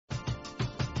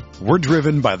We're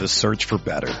driven by the search for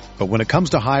better. But when it comes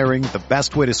to hiring, the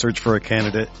best way to search for a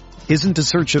candidate isn't to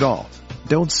search at all.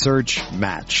 Don't search,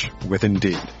 match with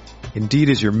Indeed. Indeed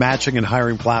is your matching and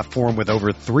hiring platform with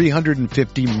over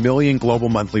 350 million global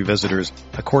monthly visitors,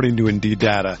 according to Indeed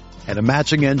data, and a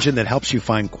matching engine that helps you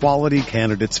find quality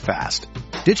candidates fast.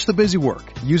 Ditch the busy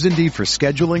work. Use Indeed for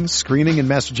scheduling, screening, and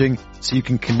messaging so you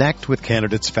can connect with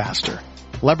candidates faster.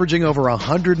 Leveraging over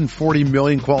 140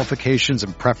 million qualifications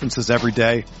and preferences every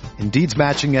day, Indeed's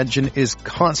matching engine is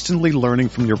constantly learning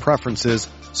from your preferences,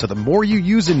 so the more you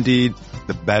use Indeed,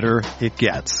 the better it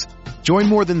gets. Join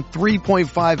more than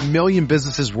 3.5 million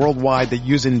businesses worldwide that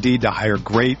use Indeed to hire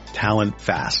great talent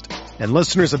fast. And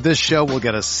listeners of this show will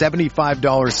get a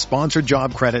 $75 sponsored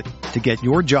job credit to get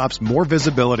your jobs more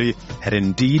visibility at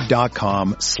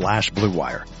Indeed.com/Blue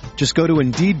Wire. Just go to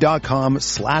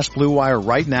Indeed.com/Blue Wire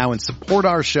right now and support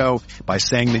our show by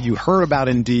saying that you heard about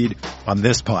Indeed on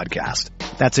this podcast.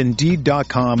 That's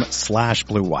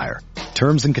Indeed.com/Blue Wire.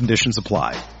 Terms and conditions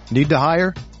apply. Need to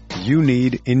hire? You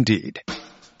need Indeed.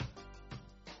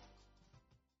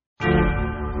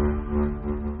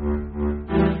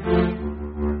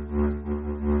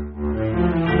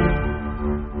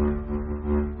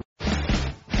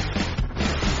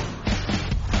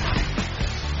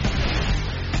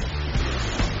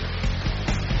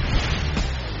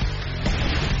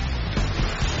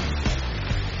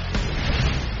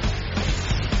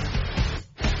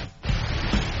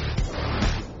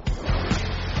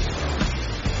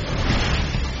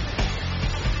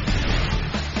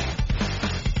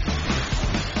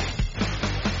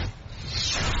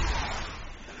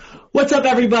 What's up,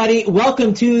 everybody?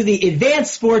 Welcome to the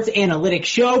Advanced Sports Analytics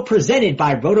Show presented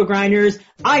by RotoGrinders.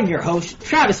 I'm your host,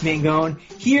 Travis Mangone,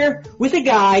 here with a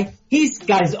guy. He's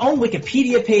got his own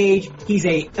Wikipedia page. He's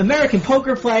a American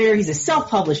poker player. He's a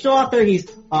self-published author. He's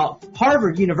a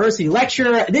Harvard University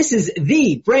lecturer. This is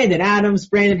the Brandon Adams.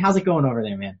 Brandon, how's it going over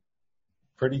there, man?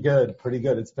 Pretty good.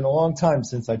 It's been a long time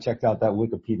since I checked out that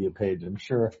Wikipedia page. I'm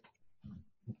sure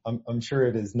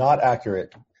it is not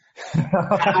accurate.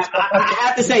 I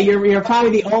have to say, you're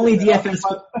probably the only DFS.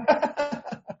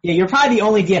 Yeah, you're probably the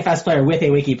only DFS player with a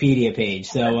Wikipedia page.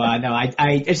 So no,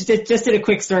 I just did a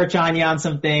quick search on you on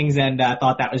some things and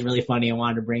thought that was really funny and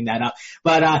wanted to bring that up.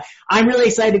 But I'm really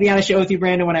excited to be on a show with you,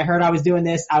 Brandon. When I heard I was doing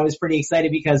this, I was pretty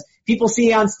excited because people see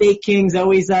you on Stake Kings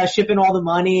always shipping all the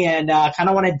money, and kind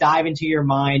of want to dive into your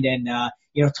mind and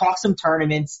talk some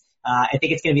tournaments. I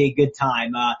think it's going to be a good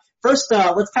time. First,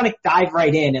 let's kind of dive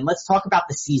right in and let's talk about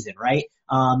the season, right?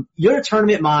 You're a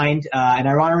tournament mind, and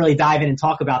I want to really dive in and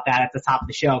talk about that at the top of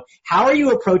the show. How are you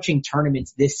approaching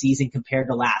tournaments this season compared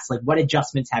to last? Like, what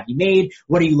adjustments have you made?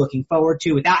 What are you looking forward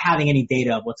to without having any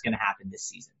data of what's going to happen this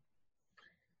season?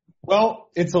 Well,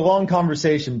 it's a long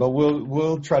conversation, but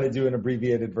we'll try to do an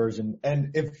abbreviated version.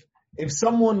 And if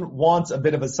someone wants a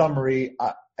bit of a summary,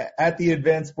 at the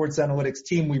Advanced Sports Analytics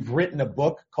team, we've written a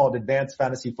book called Advanced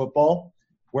Fantasy Football,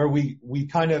 where we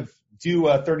kind of do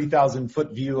a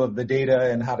 30,000-foot view of the data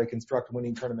and how to construct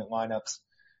winning tournament lineups.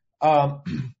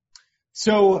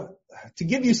 So to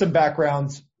give you some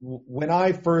background, when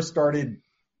I first started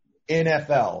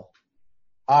NFL,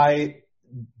 I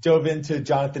dove into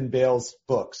Jonathan Bale's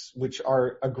books, which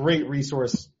are a great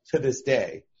resource to this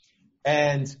day.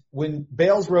 And when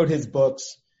Bales wrote his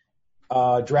books,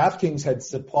 DraftKings had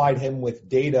supplied him with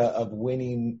data of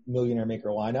winning Millionaire Maker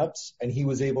lineups, and he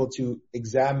was able to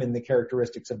examine the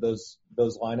characteristics of those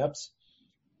lineups.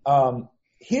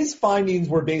 His findings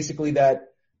were basically that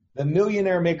the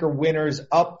Millionaire Maker winners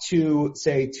up to,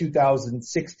 say,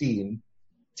 2016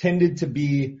 tended to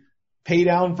be pay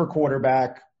down for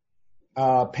quarterback,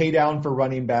 pay down for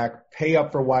running back, pay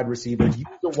up for wide receiver, use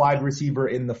a wide receiver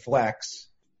in the flex,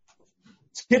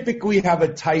 typically have a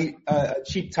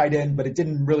cheap tight end, but it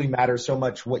didn't really matter so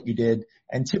much what you did,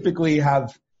 and typically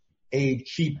have a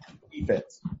cheap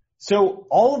defense. So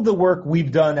all of the work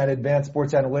we've done at Advanced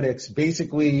Sports Analytics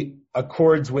basically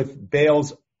accords with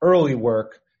Bale's early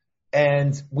work,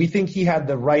 and we think he had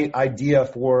the right idea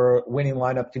for winning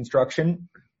lineup construction.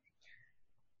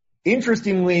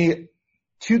 Interestingly,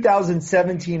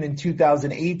 2017 and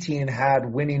 2018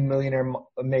 had winning Millionaire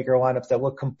Maker lineups that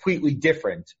look completely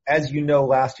different. As you know,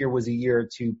 last year was a year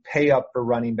to pay up for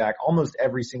running back almost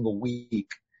every single week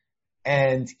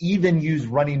and even use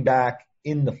running back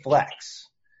in the flex.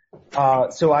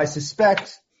 So I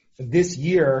suspect this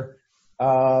year,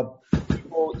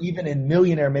 people, even in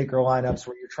Millionaire Maker lineups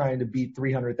where you're trying to beat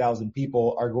 300,000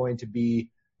 people, are going to be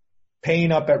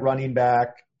paying up at running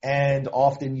back and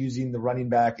often using the running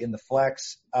back in the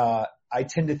flex. I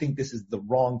tend to think this is the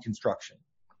wrong construction.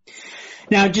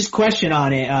 Now, just question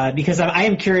on it, because I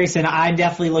am curious, and I'm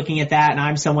definitely looking at that, and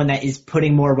I'm someone that is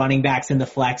putting more running backs in the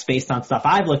flex based on stuff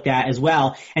I've looked at as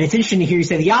well. And it's interesting to hear you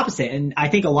say the opposite. And I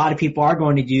think a lot of people are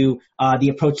going to do the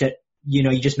approach that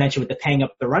you just mentioned with the paying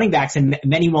up the running backs, and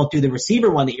many won't do the receiver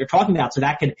one that you're talking about. So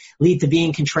that could lead to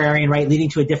being contrarian, right? Leading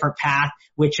to a different path,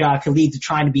 which could lead to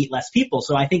trying to beat less people.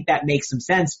 So I think that makes some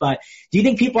sense. But do you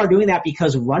think people are doing that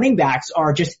because running backs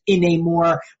are just in a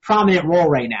more prominent role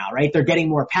right now, right? They're getting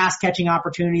more pass catching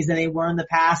opportunities than they were in the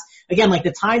past. Again, like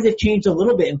the times have changed a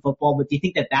little bit in football, but do you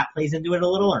think that plays into it a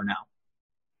little or no?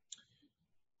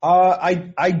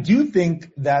 I do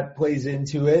think that plays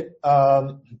into it.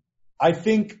 I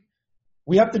think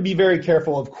we have to be very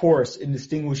careful, of course, in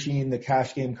distinguishing the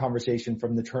cash game conversation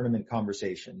from the tournament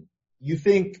conversation. You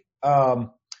think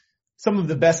some of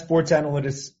the best sports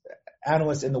analysts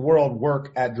in the world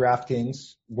work at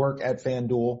DraftKings, work at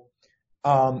FanDuel.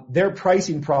 Their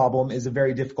pricing problem is a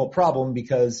very difficult problem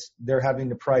because they're having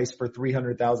to price for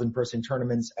 300,000 person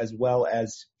tournaments as well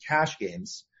as cash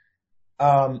games.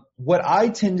 What I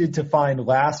tended to find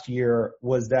last year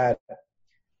was that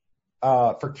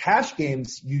for cash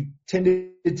games, you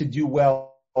tended to do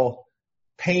well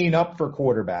paying up for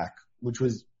quarterback, which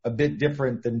was a bit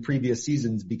different than previous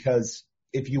seasons because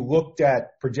if you looked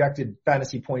at projected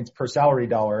fantasy points per salary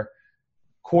dollar,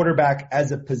 quarterback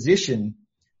as a position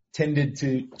tended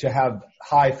to have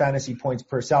high fantasy points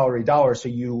per salary dollar. So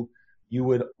you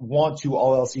would want to,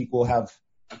 all else equal, have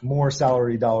more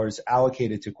salary dollars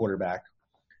allocated to quarterback.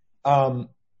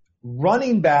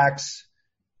 Running backs,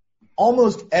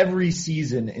 almost every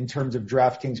season in terms of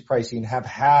DraftKings pricing have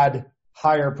had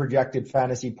higher projected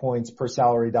fantasy points per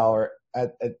salary dollar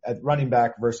at running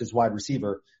back versus wide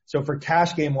receiver. So for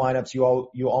cash game lineups,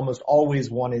 you almost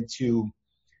always wanted to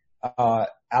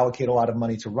allocate a lot of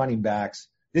money to running backs.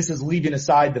 This is leaving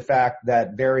aside the fact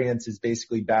that variance is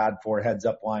basically bad for heads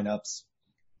up lineups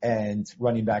and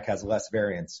running back has less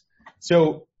variance.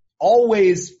 So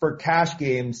always for cash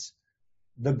games,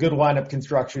 the good lineup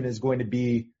construction is going to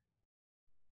be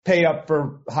pay up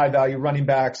for high value running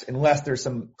backs unless there's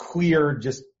some clear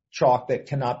just chalk that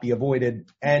cannot be avoided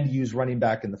and use running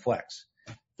back in the flex.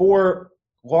 For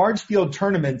large field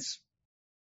tournaments,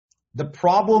 the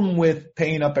problem with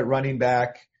paying up at running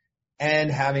back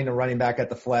and having a running back at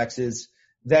the flex is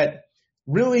that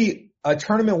really a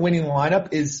tournament winning lineup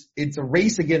it's a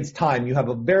race against time. You have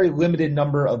a very limited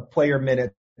number of player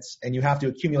minutes and you have to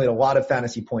accumulate a lot of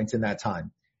fantasy points in that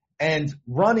time. And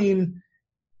running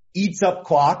eats up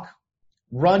clock.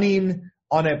 Running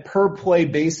on a per play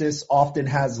basis often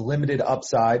has limited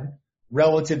upside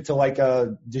relative to like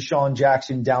a Deshaun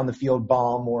Jackson down the field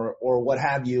bomb or what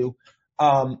have you.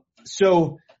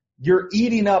 So you're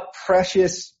eating up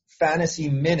precious fantasy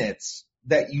minutes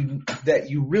that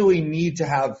you really need to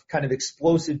have kind of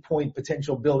explosive point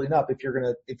potential building up if you're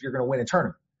going to win a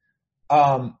tournament.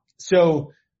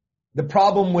 So the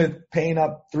problem with paying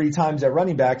up 3 times at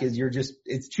running back is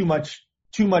it's too much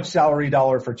salary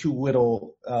dollar for too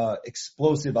little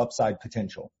explosive upside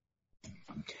potential.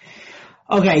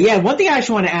 Okay, yeah, one thing I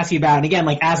actually want to ask you about, and again,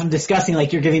 like as I'm discussing,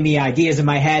 like you're giving me ideas in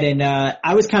my head, and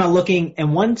I was kind of looking,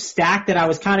 and one stack that I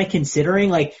was kind of considering,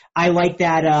 like I like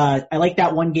that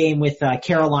one game with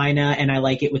Carolina, and I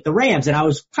like it with the Rams, and I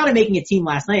was kind of making a team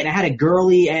last night, and I had a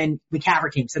Gurley and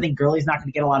McCaffrey team, so I think Gurley's not going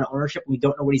to get a lot of ownership, and we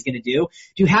don't know what he's going to do.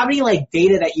 Do you have any like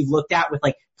data that you've looked at with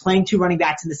like playing 2 running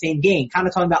backs in the same game, kind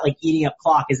of talking about like eating up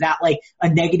clock? Is that like a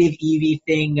negative EV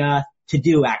thing to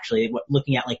do actually,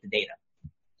 looking at like the data?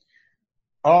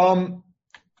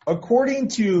 According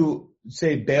to,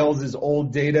 say, Bales'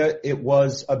 old data, it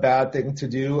was a bad thing to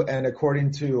do, and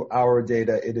according to our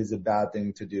data, it is a bad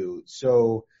thing to do.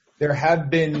 So there have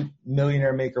been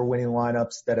millionaire maker winning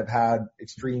lineups that have had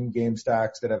extreme game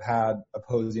stacks, that have had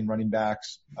opposing running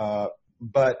backs,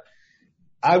 but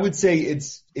I would say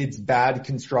it's bad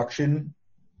construction,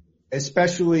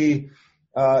 especially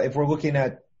if we're looking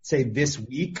at, say, this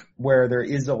week where there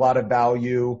is a lot of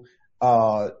value.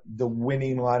 The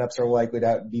winning lineups are likely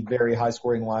to be very high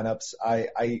scoring lineups.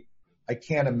 I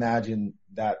can't imagine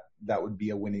that would be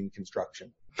a winning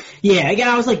construction. Yeah, again,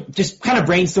 I was like just kind of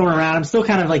brainstorming around. I'm still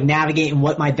kind of like navigating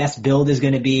what my best build is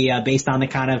going to be based on the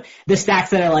kind of the stacks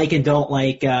that I like and don't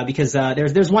like because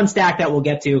there's one stack that we'll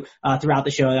get to throughout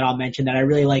the show that I'll mention that I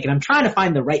really like, and I'm trying to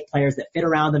find the right players that fit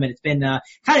around them, and it's been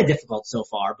kind of difficult so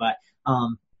far, but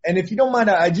and if you don't mind,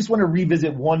 I just want to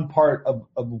revisit one part of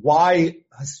why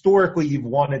historically you've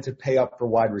wanted to pay up for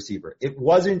wide receiver. It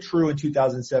wasn't true in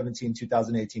 2017,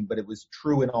 2018, but it was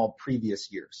true in all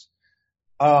previous years.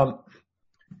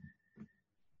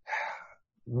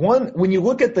 when you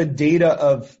look at the data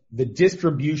of the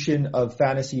distribution of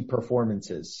fantasy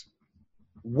performances,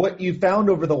 what you found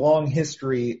over the long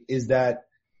history is that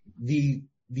the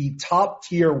top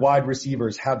tier wide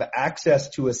receivers have access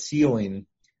to a ceiling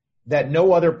that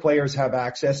no other players have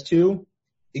access to,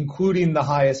 including the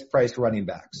highest priced running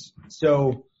backs.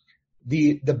 So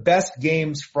the best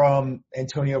games from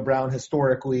Antonio Brown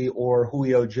historically or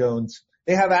Julio Jones,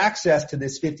 they have access to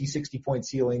this 50, 60 point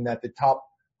ceiling that the top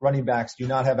running backs do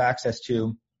not have access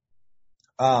to.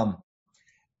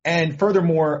 And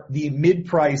furthermore, the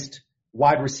mid-priced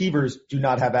wide receivers do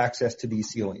not have access to these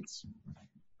ceilings.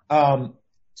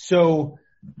 So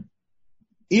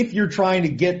if you're trying to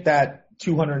get that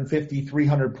 250,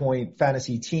 300 point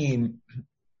fantasy team,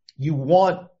 you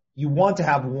want to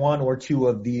have one or two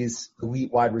of these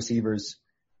elite wide receivers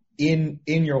in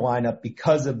your lineup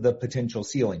because of the potential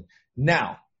ceiling.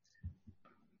 Now,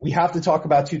 we have to talk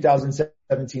about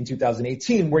 2017,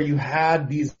 2018, where you had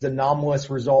these anomalous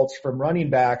results from running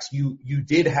backs. You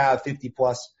did have 50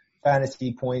 plus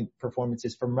fantasy point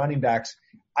performances from running backs.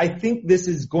 I think this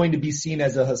is going to be seen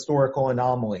as a historical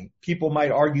anomaly. People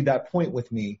might argue that point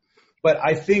with me, but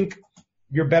I think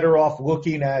you're better off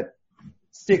looking at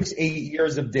 6-8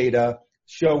 years of data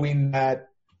showing that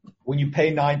when you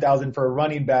pay $9,000 for a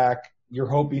running back, you're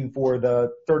hoping for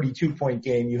the 32-point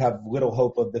game. You have little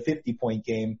hope of the 50-point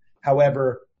game.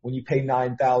 However, when you pay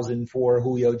 $9,000 for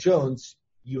Julio Jones,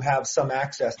 you have some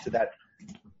access to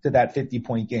that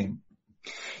 50-point game.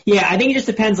 Yeah, I think it just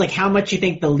depends like how much you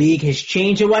think the league has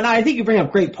changed and whatnot. I think you bring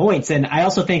up great points, and I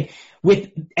also think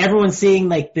with everyone seeing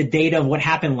like the data of what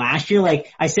happened last year,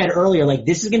 like I said earlier, like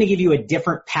this is going to give you a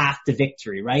different path to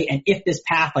victory, right? And if this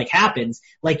path like happens,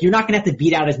 like you're not going to have to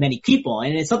beat out as many people.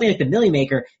 And it's something like the Million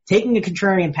Maker, taking a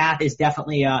contrarian path is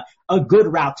definitely a good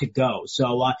route to go.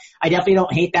 So, I definitely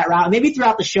don't hate that route. Maybe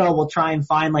throughout the show, we'll try and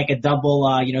find like a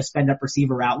double, spend up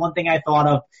receiver route. One thing I thought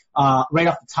of, right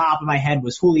off the top of my head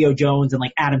was Julio Jones and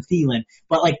like Adam Thielen.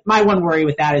 But like my one worry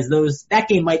with that is that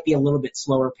game might be a little bit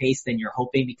slower paced than you're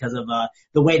hoping because of,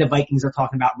 the way the Vikings are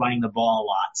talking about running the ball a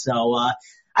lot. So,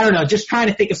 I don't know, just trying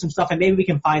to think of some stuff and maybe we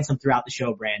can find some throughout the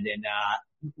show, Brandon.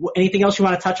 Anything else you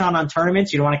want to touch on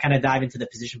tournaments? You don't want to kind of dive into the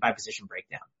position by position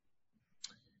breakdown?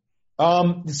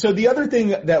 So the other thing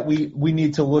that we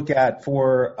need to look at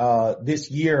for, this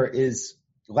year is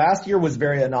last year was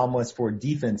very anomalous for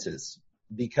defenses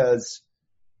because,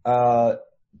 the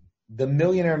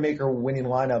Millionaire Maker winning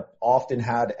lineup often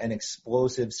had an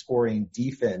explosive scoring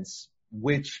defense,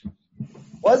 which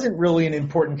wasn't really an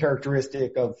important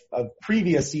characteristic of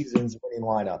previous seasons winning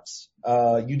lineups.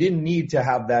 You didn't need to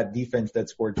have that defense that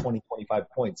scored 20, 25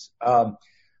 points.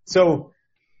 So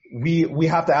we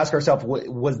have to ask ourselves,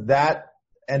 was that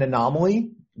an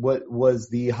anomaly? What was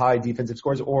the high defensive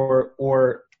scores?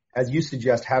 Or as you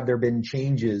suggest, have there been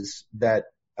changes that,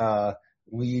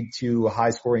 lead to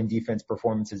high scoring defense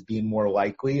performances being more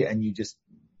likely and you just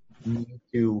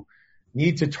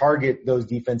need to target those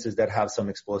defenses that have some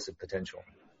explosive potential?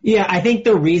 Yeah, I think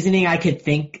the reasoning I could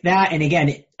think that, and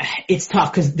again, it's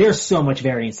tough because there's so much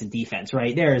variance in defense,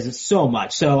 right? There is so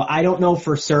much. So I don't know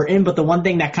for certain, but the one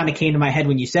thing that kind of came to my head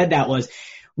when you said that was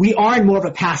we are in more of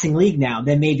a passing league now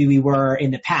than maybe we were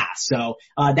in the past. So,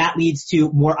 that leads to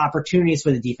more opportunities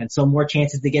for the defense. So more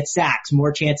chances to get sacks,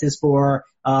 more chances for,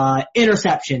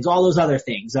 interceptions, all those other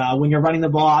things. When you're running the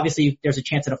ball, obviously there's a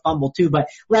chance at a fumble too, but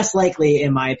less likely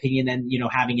in my opinion than,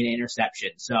 having an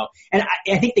interception. So, and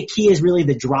I think the key is really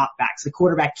the dropbacks. The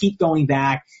quarterback keep going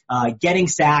back, getting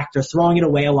sacked or throwing it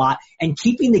away a lot and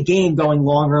keeping the game going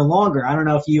longer and longer. I don't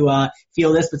know if you,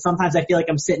 feel this, but sometimes I feel like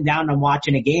I'm sitting down and I'm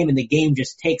watching a game and the game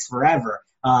just takes forever.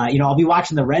 I'll be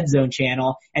watching the Red Zone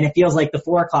channel and it feels like the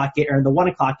 4 o'clock or the 1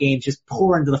 o'clock games just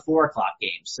pour into the 4 o'clock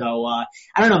game. So, I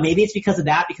don't know, maybe it's because of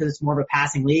that, because it's more of a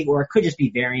passing league, or it could just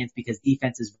be variance because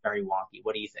defense is very wonky.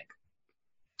 What do you think?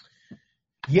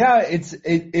 Yeah,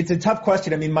 it's a tough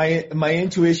question. I mean, my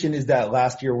intuition is that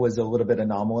last year was a little bit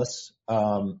anomalous,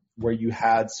 where you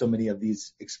had so many of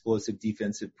these explosive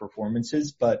defensive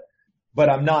performances, but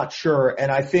I'm not sure.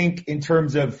 And I think in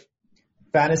terms of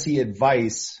fantasy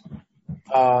advice,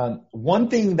 one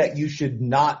thing that you should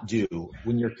not do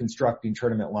when you're constructing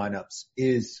tournament lineups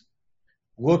is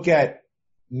look at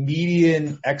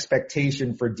median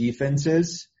expectation for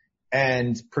defenses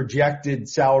and projected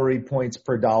salary points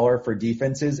per dollar for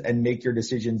defenses and make your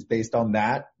decisions based on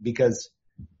that, because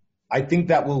I think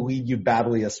that will lead you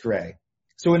badly astray.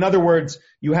 So in other words,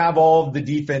 you have all of the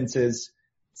defenses.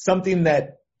 Something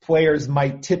that players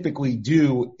might typically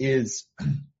do is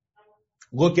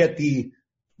look at the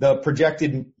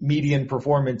projected median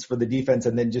performance for the defense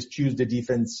and then just choose the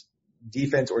defense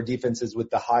or defenses with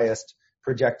the highest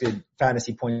projected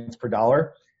fantasy points per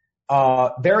dollar.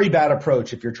 Very bad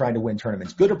approach if you're trying to win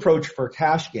tournaments. Good approach for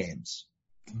cash games.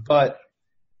 But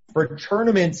for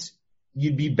tournaments,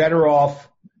 you'd be better off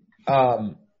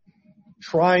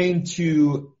trying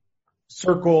to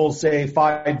circle, say,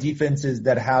 5 defenses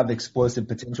that have explosive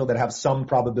potential, that have some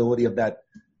probability of that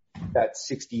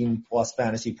 16 plus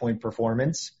fantasy point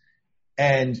performance,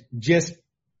 and just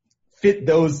fit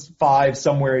those 5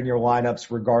 somewhere in your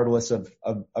lineups regardless of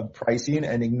pricing,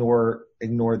 and ignore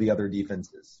the other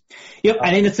defenses. Yep,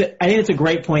 I think it's a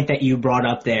great point that you brought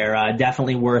up there.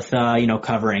 Definitely worth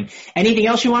covering. Anything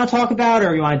else you want to talk about,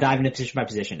 or you want to dive into position by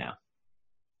position now?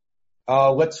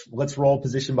 Let's roll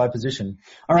position by position.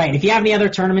 All right. If you have any other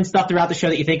tournament stuff throughout the show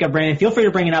that you think of, Brandon, feel free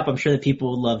to bring it up. I'm sure that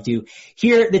people would love to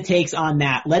hear the takes on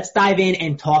that. Let's dive in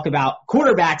and talk about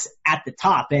quarterbacks at the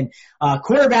top. And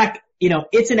quarterback,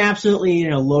 it's an absolutely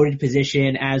loaded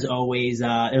position as always.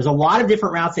 There's a lot of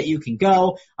different routes that you can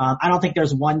go. I don't think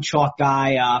there's one chalk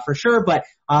guy for sure. But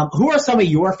who are some of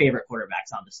your favorite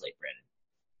quarterbacks on the slate,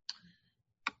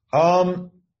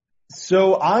 Brandon?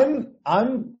 So I'm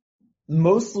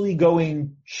mostly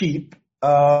going cheap.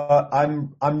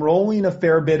 I'm rolling a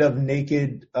fair bit of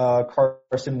naked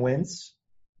Carson Wentz,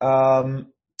 and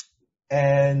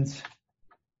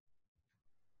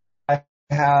I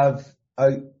have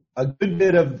a good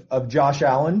bit of Josh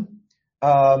Allen.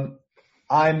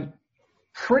 I'm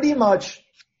pretty much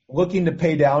looking to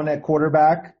pay down at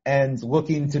quarterback and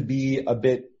looking to be a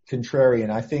bit contrarian.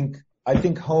 I think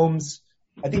Mahomes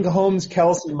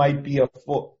Kelsey might be a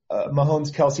full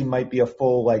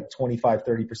like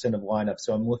 25-30% of lineup.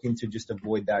 So I'm looking to just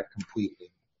avoid that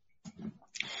completely.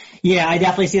 Yeah, I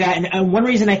definitely see that. And one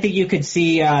reason I think you could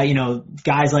see,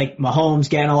 guys like Mahomes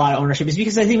getting a lot of ownership is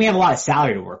because I think we have a lot of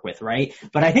salary to work with, right?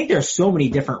 But I think there's so many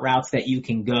different routes that you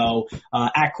can go,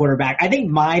 at quarterback. I think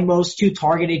my most 2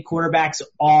 targeted quarterbacks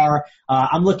are,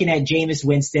 I'm looking at Jameis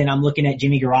Winston. I'm looking at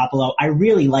Jimmy Garoppolo. I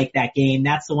really like that game.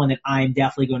 That's the one that I'm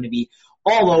definitely going to be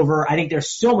all over. I think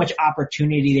there's so much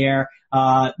opportunity there.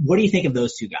 What do you think of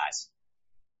those 2 guys?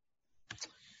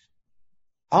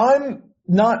 I'm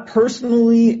not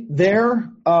personally there,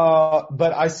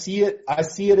 but I see it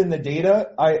in the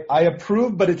data. I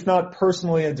approve, but it's not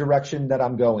personally a direction that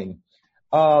I'm going.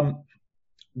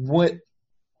 With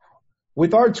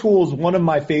our tools, one of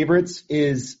my favorites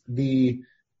is the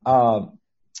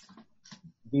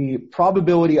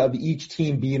probability of each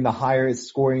team being the highest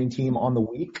scoring team on the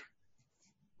week.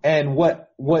 And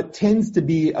what tends to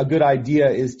be a good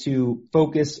idea is to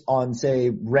focus on,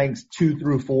 say, ranks 2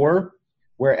 through 4,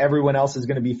 where everyone else is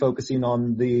going to be focusing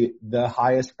on the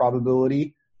highest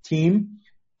probability team.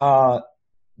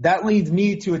 That leads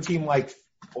me to a team like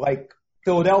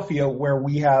Philadelphia, where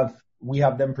we have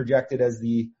them projected as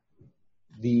the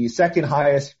second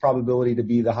highest probability to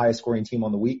be the highest scoring team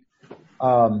on the week.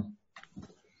 I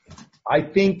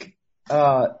think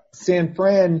San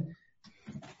Fran,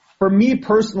 for me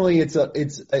personally, it's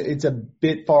a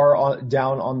bit far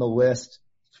down on the list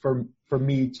for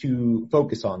me to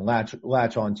focus on,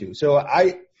 latch onto. So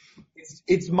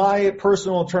it's my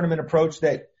personal tournament approach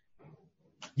that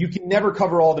you can never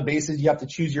cover all the bases. You have to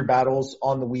choose your battles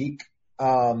on the week.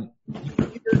 You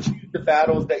can either choose the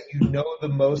battles that you know the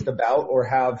most about, or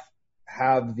have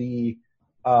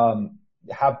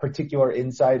particular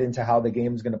insight into how the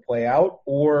game is going to play out,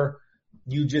 or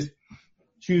you just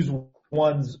choose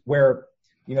ones where,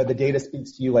 the data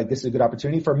speaks to you like this is a good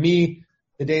opportunity. For me,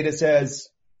 the data says,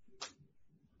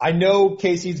 I know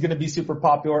KC's going to be super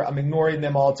popular. I'm ignoring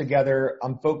them altogether.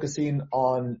 I'm focusing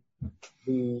on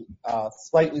the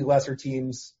slightly lesser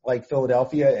teams like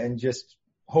Philadelphia and just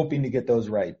hoping to get those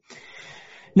right.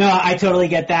 No, I totally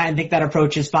get that and think that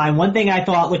approach is fine. One thing I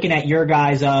thought, looking at your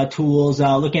guys' tools,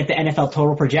 looking at the NFL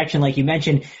total projection, like you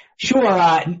mentioned, sure,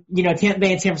 Tampa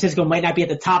Bay and San Francisco might not be at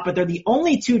the top, but they're the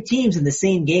only 2 teams in the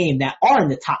same game that are in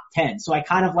the top 10. So I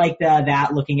kind of like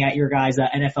that, looking at your guys'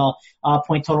 NFL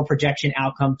point total projection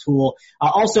outcome tool.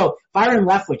 Also, Byron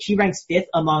Leftwich, he ranks 5th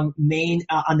among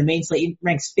on the main slate. He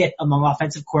ranks 5th among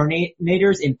offensive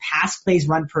coordinators in pass plays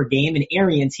run per game. And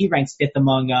Arians, he ranks 5th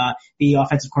among the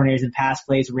offensive coordinators in pass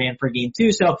plays ran per game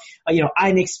too. So,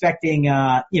 I'm expecting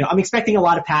a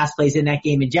lot of pass plays in that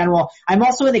game in general. I'm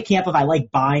also in the camp of I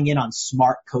like buying in on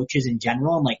smart coaches in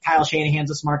general. And like Kyle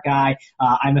Shanahan's a smart guy.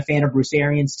 I'm a fan of Bruce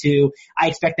Arians too. I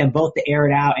expect them both to air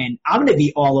it out, and I'm going to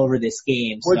be all over this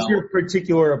game. What's your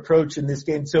particular approach in this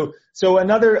game? So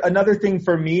another thing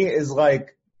for me is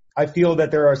like, I feel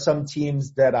that there are some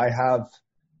teams that I have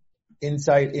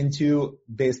insight into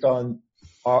based on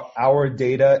our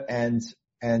data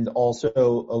and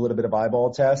also a little bit of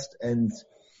eyeball test. And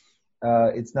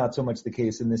it's not so much the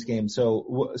case in this game. So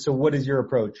what is your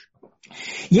approach?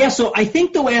 Yeah, so I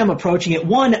think the way I'm approaching it,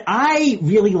 one, I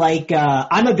really like,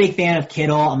 I'm a big fan of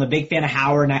Kittle. I'm a big fan of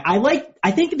Howard. And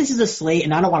I think this is a slate,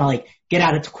 and I don't want to like get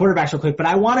out of quarterbacks real quick, but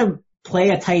I want to play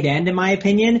a tight end, in my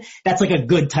opinion. That's like a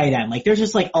good tight end. Like there's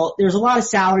just like, there's a lot of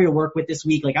salary to work with this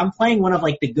week. Like I'm playing one of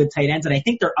like the good tight ends, and I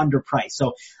think they're underpriced.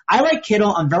 So I like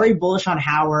Kittle. I'm very bullish on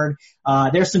Howard.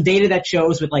 There's some data that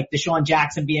shows with like Deshaun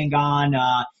Jackson being gone,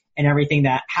 and everything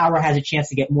that Howard has a chance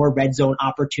to get more red zone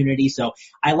opportunity. So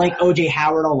I like OJ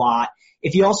Howard a lot.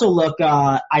 If you also look,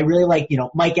 I really like,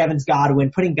 Mike Evans,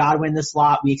 Godwin, putting Godwin in the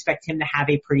slot. We expect him to have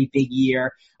a pretty big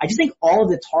year. I just think all of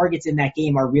the targets in that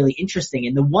game are really interesting.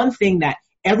 And the one thing that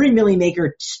every Millie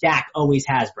Maker stack always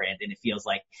has, Brandon, it feels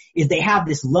like, is they have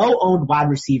this low-owned wide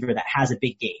receiver that has a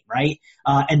big game, right?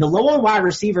 And the low-owned wide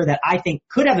receiver that I think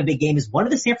could have a big game is one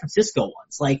of the San Francisco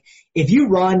ones. Like, if you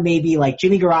run maybe like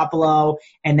Jimmy Garoppolo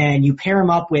and then you pair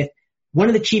him up with one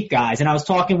of the cheap guys, and I was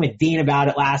talking with Dean about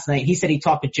it last night. He said he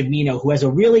talked to Jamino, who has a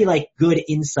really like good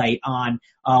insight on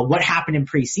what happened in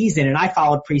preseason, and I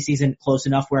followed preseason close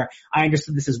enough where I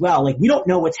understood this as well. Like, we don't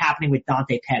know what's happening with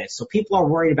Dante Pettis, so people are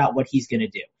worried about what he's going to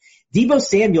do. Deebo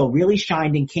Samuel really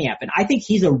shined in camp, and I think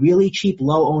he's a really cheap,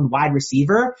 low-owned wide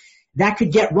receiver that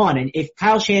could get run. And if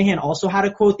Kyle Shanahan also had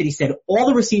a quote that he said all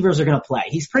the receivers are going to play,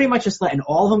 he's pretty much just letting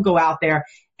all of them go out there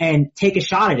and take a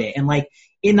shot at it. And like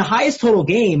in the highest total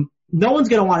game, no one's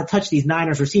going to want to touch these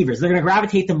Niners receivers. They're going to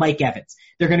gravitate to Mike Evans.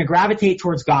 They're going to gravitate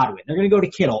towards Godwin. They're going to go to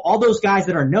Kittle, all those guys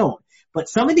that are known. But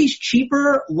some of these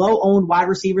cheaper, low-owned wide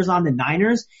receivers on the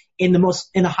Niners in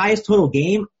the highest total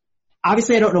game,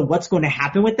 obviously I don't know what's going to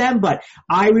happen with them, but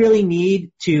I really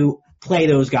need to play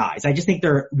those guys. I just think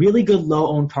they're really good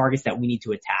low-owned targets that we need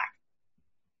to attack.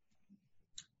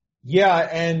 Yeah,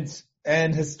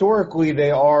 and historically they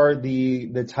are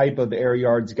the type of air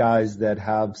yards guys that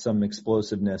have some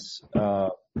explosiveness.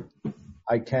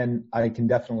 I can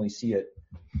definitely see it.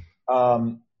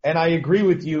 And I agree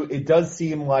with you. It does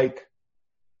seem like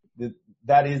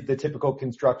that is the typical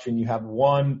construction. You have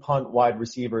one punt wide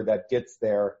receiver that gets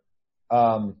there.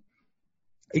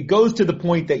 It goes to the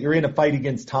point that you're in a fight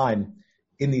against time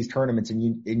in these tournaments, and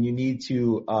you need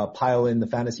to pile in the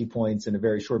fantasy points in a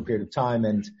very short period of time.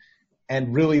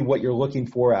 And really what you're looking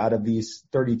for out of these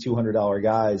 $3,200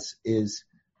 guys is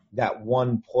that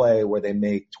one play where they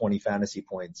make 20 fantasy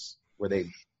points, where they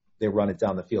run it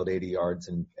down the field 80 yards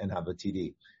and have a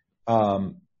TD.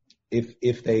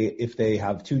 If they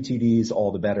have two TDs,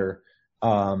 all the better.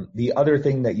 The other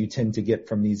thing that you tend to get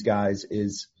from these guys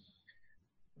is,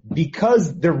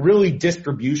 because they're really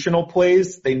distributional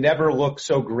plays, they never look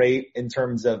so great in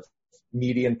terms of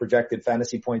median projected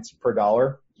fantasy points per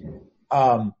dollar.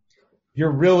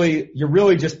 You're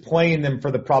really just playing them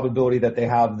for the probability that they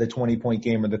have the 20-point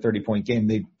game or the 30-point game.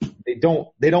 They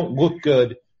don't look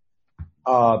good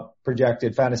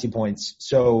projected fantasy points.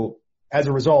 So as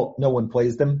a result, no one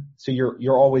plays them. So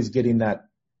you're always getting that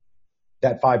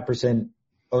 5%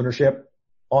 ownership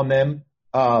on them.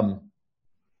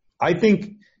 I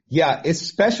think, yeah,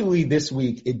 especially this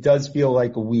week, it does feel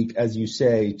like a week, as you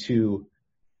say, to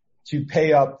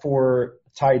pay up for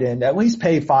tight end, at least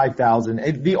pay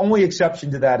 $5,000. The only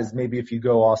exception to that is maybe if you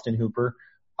go Austin Hooper.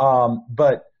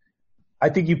 But I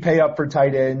think you pay up for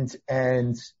tight end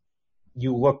and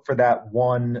you look for that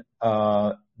one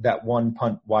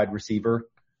punt wide receiver.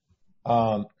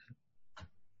 My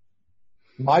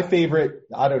favorite,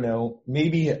 I don't know,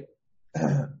 maybe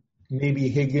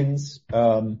Higgins.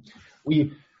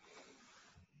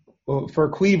 For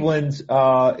Cleveland,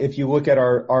 if you look at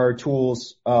our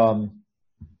tools,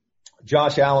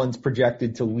 Josh Allen's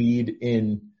projected to lead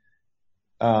and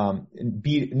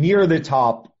be near the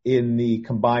top in the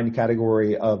combined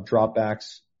category of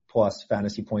dropbacks plus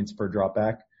fantasy points per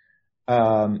dropback.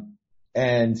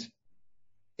 And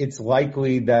it's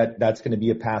likely that that's going to be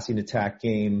a passing attack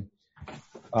game.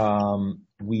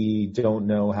 We don't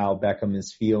know how Beckham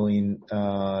is feeling.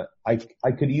 I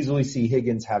could easily see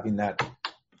Higgins having that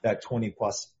 20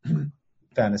 plus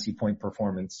fantasy point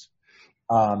performance.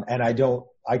 And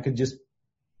I could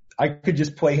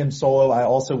just play him solo. I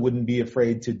also wouldn't be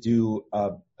afraid to do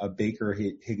a Baker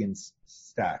Higgins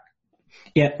stack.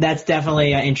 Yeah, that's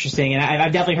definitely interesting. And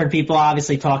I've definitely heard people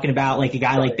obviously talking about like a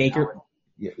guy like Baker.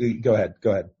 Yeah, go ahead.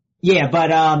 Yeah,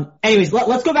 but anyways,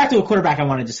 let's go back to a quarterback I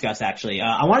want to discuss, actually.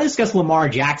 I want to discuss Lamar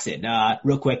Jackson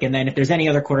real quick, and then if there's any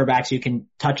other quarterbacks, you can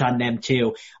touch on them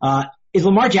too. Is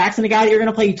Lamar Jackson the guy that you're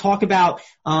going to play? You talk about,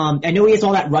 I know he has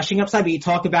all that rushing upside, but you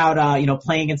talk about,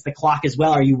 playing against the clock as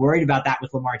well. Are you worried about that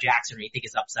with Lamar Jackson, or do you think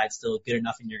his upside's still good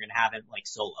enough and you're going to have him like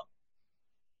solo?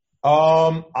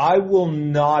 I will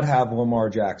not have Lamar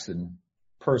Jackson.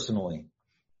 personally.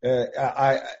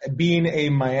 Being a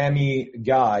Miami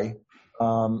guy,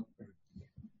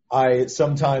 I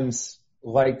sometimes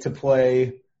like to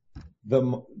play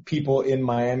the people in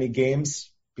Miami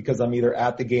games because I'm either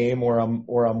at the game or I'm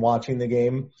watching the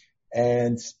game,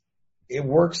 and it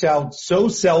works out so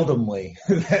seldomly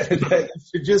that you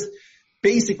should just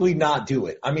basically not do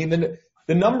it. I mean,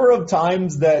 the number of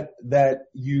times that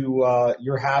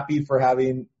you're happy for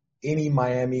having any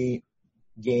Miami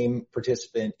game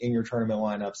participant in your tournament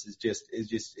lineups is just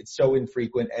it's so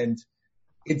infrequent, and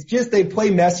it's just they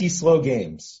play messy, slow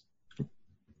games.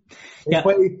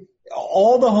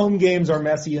 All the home games are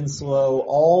messy and slow.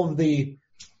 All of the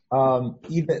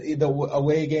even the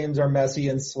away games are messy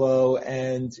and slow,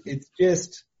 and it's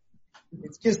just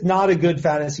not a good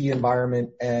fantasy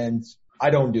environment, and I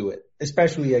don't do it,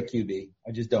 especially at QB.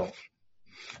 I just don't.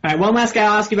 All right, one last guy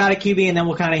I'll ask you about at QB, and then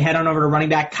we'll kind of head on over to running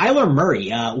back. Kyler Murray,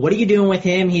 what are you doing with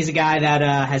him? He's a guy that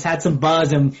has had some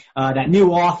buzz and that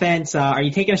new offense. Are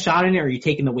you taking a shot in it, or are you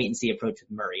taking the wait-and-see approach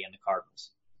with Murray and the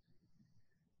Cardinals?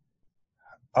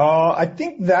 I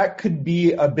think that could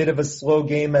be a bit of a slow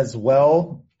game as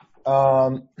well.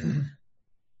 I'm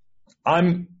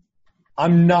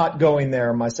not going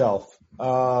there myself.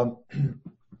 I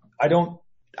don't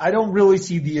really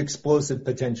see the explosive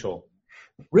potential.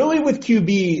 Really with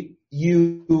QB,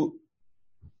 you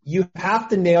have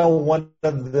to nail one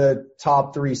of the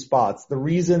top 3 spots. The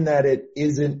reason that it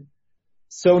isn't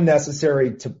so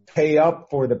necessary to pay up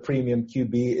for the premium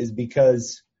QB is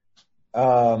because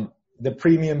the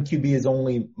premium QB is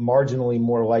only marginally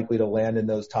more likely to land in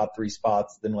those top 3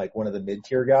 spots than like one of the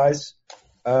mid-tier guys.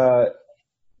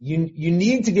 You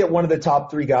need to get one of the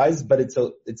top 3 guys, but it's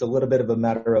a little bit of a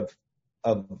matter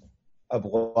of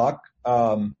luck.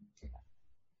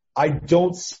 I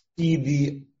don't see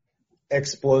the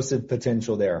explosive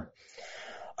potential there.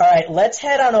 All right, let's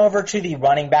head on over to the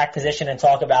running back position and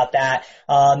talk about that.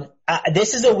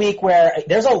 This is a week where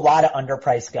there's a lot of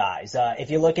underpriced guys. If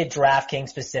you look at DraftKings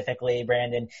specifically,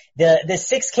 Brandon, the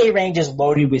 6K range is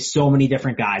loaded with so many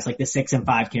different guys, like the 6 and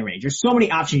 5K range. There's so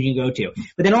many options you can go to.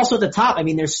 But then also at the top, I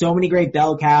mean, there's so many great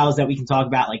bell cows that we can talk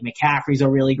about. Like McCaffrey's a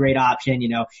really great option. You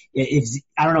know,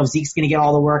 I don't know if Zeke's going to get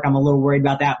all the work. I'm a little worried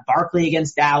about that. Barkley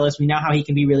against Dallas. We know how he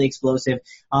can be really explosive.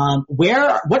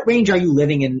 What range are you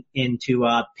living in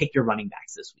to pick your running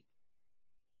backs this week?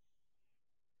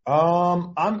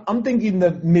 I'm thinking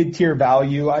the mid-tier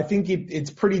value. I think it's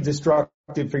pretty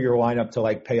destructive for your lineup to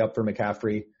like pay up for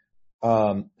McCaffrey.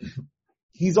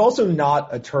 He's also not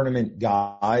a tournament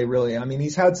guy, really. I mean,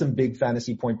 he's had some big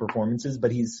fantasy point performances,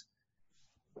 but he's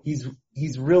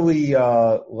really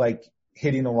like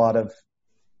hitting a lot of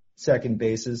second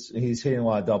bases. He's hitting a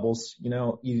lot of doubles. You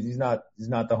know, he's not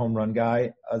the home run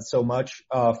guy so much.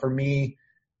 For me,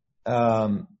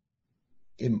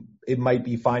 it might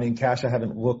be fine in cash. I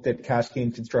haven't looked at cash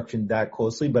game construction that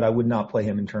closely, but I would not play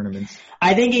him in tournaments.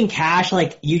 I think in cash,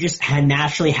 like, you just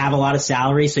naturally have a lot of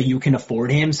salary, so you can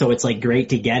afford him, so it's like great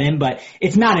to get him, but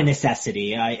it's not a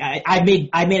necessity. I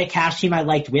made a cash team I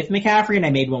liked with McCaffrey, and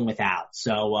I made one without.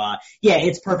 So, yeah,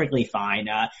 it's perfectly fine.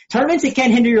 Tournaments, it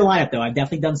can hinder your lineup, though. I've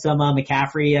definitely done some, put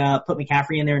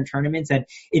McCaffrey in there in tournaments, and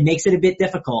it makes it a bit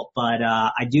difficult, but,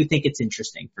 I do think it's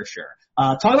interesting for sure.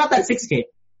 Talk about that 6K.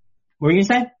 What were you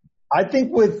gonna say? I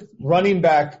think with running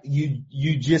back, you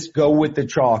just go with the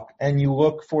chalk and you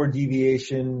look for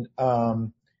deviation,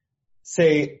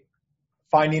 say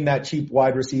finding that cheap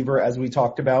wide receiver as we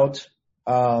talked about.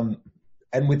 And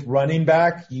with running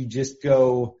back, you just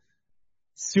go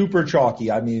super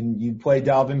chalky. I mean, you play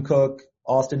Dalvin Cook,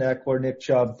 Austin Eckler, Nick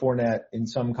Chubb, Fournette in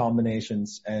some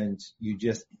combinations, and you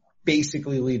just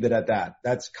basically leave it at that.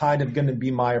 That's kind of going to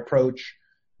be my approach.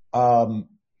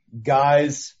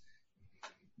 Guys,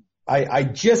 I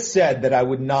just said that I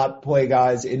would not play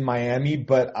guys in Miami,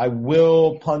 but I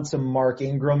will punt some Mark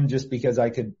Ingram just because I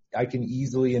can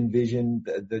easily envision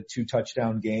the 2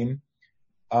 touchdown game.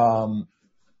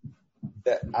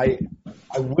 That I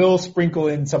will sprinkle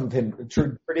in some of him.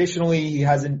 Traditionally, he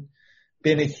hasn't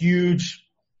been a huge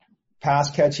pass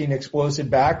catching explosive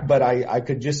back, but I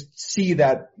could just see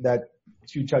that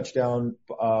 2 touchdown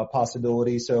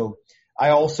possibility. So I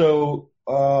also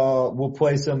we'll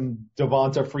play some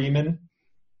Devonta Freeman.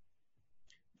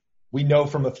 We know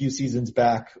from a few seasons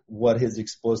back what his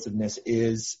explosiveness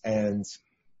is, and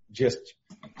just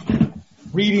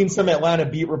reading some Atlanta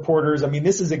beat reporters. I mean,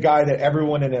 this is a guy that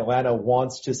everyone in Atlanta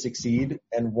wants to succeed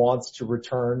and wants to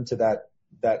return to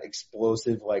that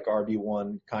explosive, like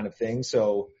RB1 kind of thing.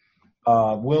 So,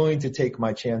 willing to take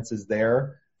my chances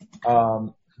there.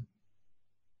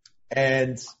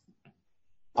 And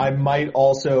I might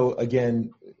also,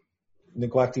 again,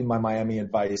 neglecting my Miami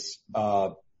advice,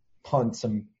 punt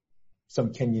some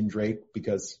Kenyon Drake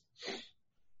because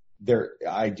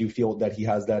I do feel that he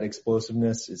has that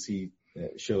explosiveness as he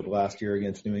showed last year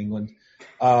against New England.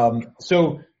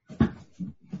 So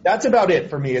that's about it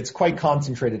for me. It's quite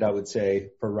concentrated, I would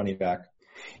say, for running back.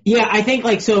 Yeah, I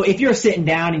think so if you're sitting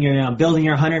down and you're building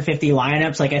your 150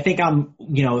 lineups, I think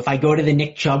if I go to the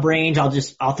Nick Chubb range,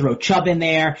 I'll throw Chubb in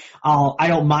there. I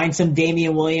don't mind some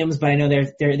Damian Williams, but I know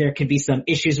there could be some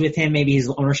issues with him. Maybe his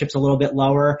ownership's a little bit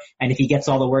lower, and if he gets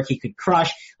all the work, he could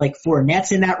crush.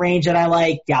 Fournette's in that range that I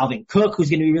like. Dalvin Cook, who's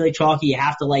going to be really chalky. You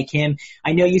have to like him.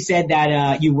 I know you said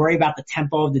that, you worry about the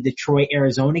tempo of the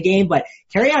Detroit-Arizona game, but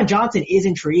Kerryon Johnson is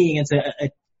intriguing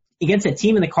against a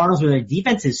team in the Cardinals where their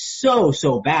defense is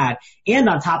so bad. And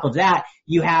on top of that,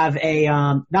 you have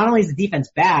not only is the defense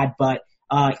bad, but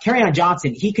Kerryon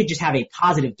Johnson, he could just have a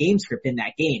positive game script in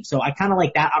that game. So I kind of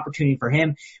like that opportunity for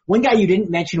him. One guy you didn't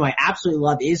mention who I absolutely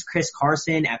love is Chris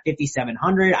Carson at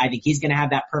 5,700. I think he's going to have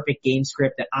that perfect game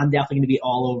script that I'm definitely going to be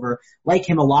all over. Like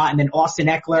him a lot. And then Austin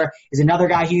Eckler is another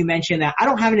guy who you mentioned that I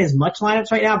don't have in as much lineups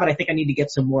right now, but I think I need to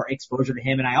get some more exposure to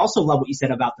him. And I also love what you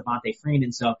said about Devontae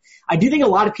Freeman. So I do think a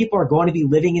lot of people are going to be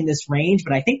living in this range,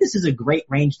 but I think this is a great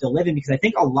range to live in because I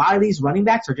think a lot of these running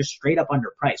backs are just straight up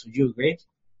underpriced. Would you agree?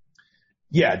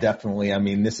 Yeah, definitely. I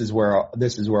mean, this is where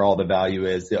all the value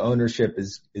is. The ownership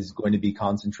is going to be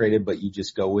concentrated, but you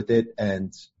just go with it.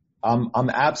 And I'm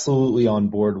absolutely on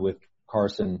board with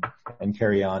Carson and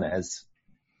Kerryon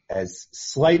as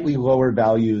slightly lower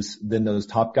values than those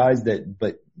top guys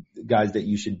but guys that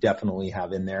you should definitely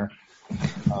have in there.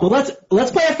 Well,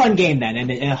 let's play a fun game then,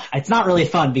 and it's not really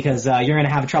fun because you're going to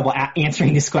have trouble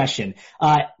answering this question.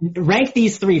 Rank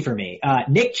these three for me: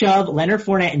 Nick Chubb, Leonard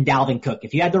Fournette, and Dalvin Cook.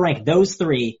 If you had to rank those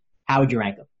three, how would you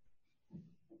rank them?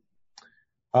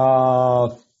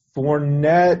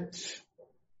 Fournette,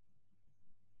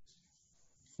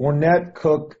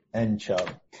 Cook, and Chubb.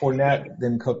 Fournette,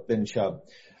 then Cook, then Chubb.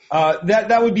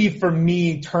 That would be for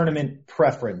me tournament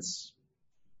preference.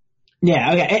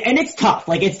 Yeah, okay. And it's tough.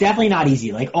 It's definitely not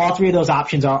easy. All three of those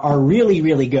options are really,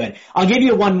 really good. I'll give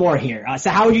you one more here.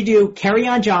 So how would you do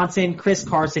Kerryon Johnson, Chris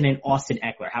Carson, and Austin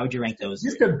Eckler? How would you rank those?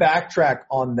 Just to backtrack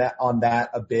on that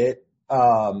a bit,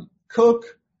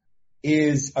 Cook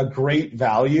is a great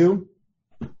value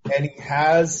and he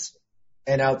has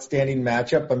an outstanding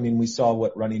matchup. I mean, we saw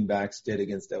what running backs did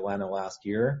against Atlanta last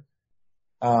year.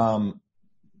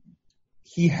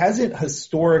 He hasn't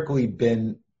historically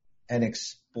been an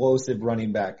explosive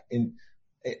running back.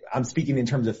 I'm speaking in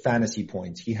terms of fantasy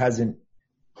points. He hasn't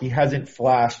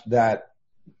flashed that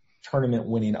tournament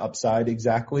winning upside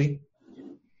exactly.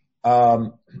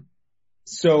 So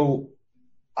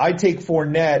I take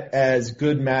Fournette as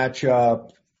good matchup,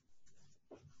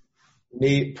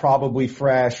 probably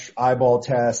fresh, eyeball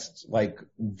test,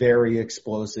 very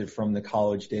explosive from the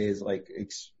college days,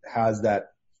 has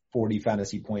that 40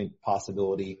 fantasy point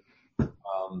possibility.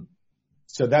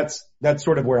 So that's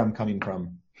sort of where I'm coming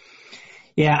from.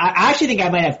 Yeah, I actually think I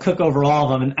might have Cook over all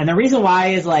of them. And the reason why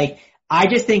is I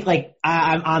just think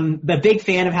I'm a big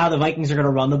fan of how the Vikings are going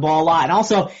to run the ball a lot. And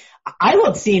also I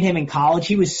loved seeing him in college.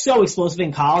 He was so explosive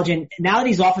in college. And now that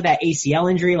he's off of that ACL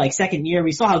injury, second year,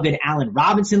 we saw how good Allen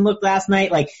Robinson looked last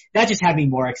night. That just had me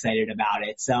more excited about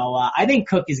it. So, I think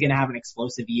Cook is going to have an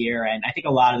explosive year and I think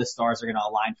a lot of the stars are going to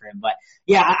align for him. But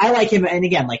yeah, I like him. And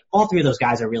again, all three of those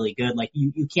guys are really good.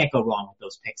 You can't go wrong with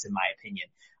those picks in my opinion.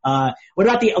 What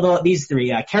about these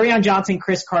three? Kerryon Johnson,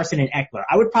 Chris Carson, and Eckler.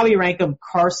 I would probably rank them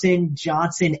Carson,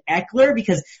 Johnson, Eckler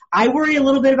because I worry a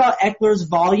little bit about Eckler's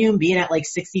volume being at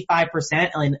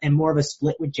 65% and more of a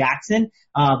split with Jackson.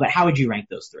 But how would you rank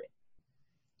those three?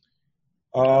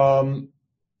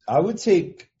 I would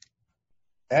take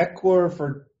Eckler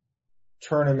for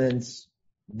tournaments,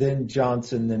 then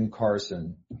Johnson, then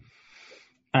Carson.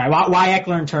 All right, why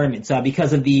Eckler in tournaments?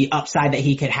 Because of the upside that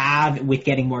he could have with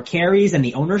getting more carries and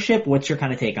the ownership. What's your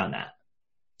kind of take on that?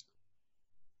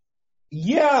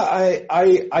 Yeah,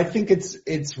 I think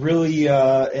it's really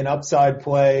an upside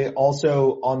play.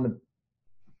 Also on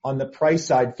the price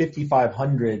side,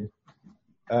 5,500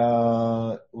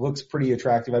 looks pretty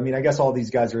attractive. I mean, I guess all these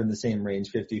guys are in the same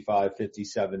range, 55,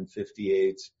 57,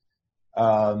 58.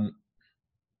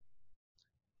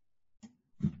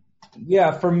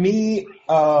 Yeah, for me,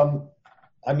 I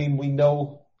mean, we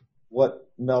know what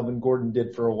Melvin Gordon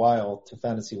did for a while to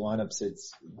fantasy lineups.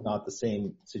 It's not the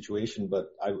same situation,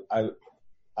 but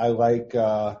I like,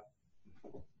 to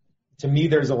me,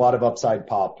 there's a lot of upside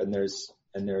pop and there's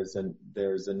a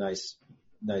nice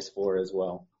floor as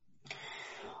well.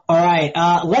 All right,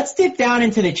 let's dip down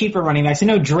into the cheaper running backs. I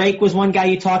know Drake was one guy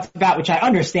you talked about, which I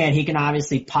understand he can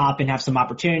obviously pop and have some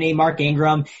opportunity. Mark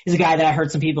Ingram is a guy that I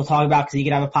heard some people talk about because he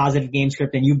could have a positive game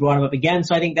script, and you brought him up again,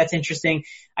 so I think that's interesting.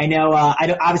 I know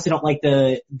obviously don't like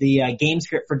the game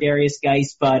script for Darius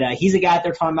Geis, but he's a guy that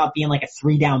they're talking about being like a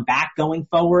 3-down back going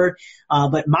forward.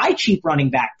 But my cheap running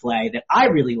back play that I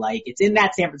really like, it's in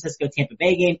that San Francisco-Tampa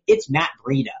Bay game, it's Matt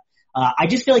Breida. I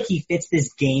just feel like he fits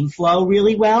this game flow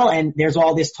really well, and there's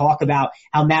all this talk about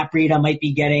how Matt Breida might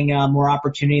be getting more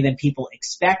opportunity than people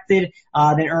expected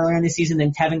than earlier in the season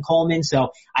than Tevin Coleman.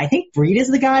 So I think Breida's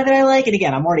the guy that I like, and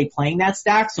again, I'm already playing that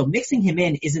stack, so mixing him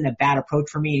in isn't a bad approach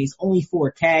for me. He's only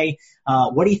 $4K.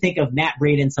 What do you think of Matt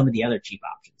Breida and some of the other cheap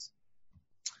options?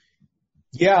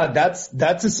 Yeah, that's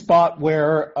a spot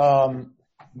where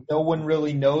no one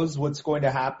really knows what's going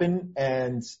to happen,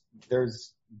 and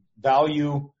there's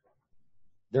value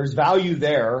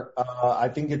there. I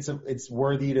think it's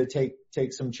worthy to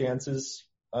take some chances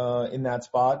in that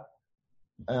spot.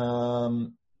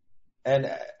 And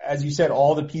as you said,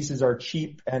 all the pieces are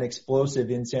cheap and explosive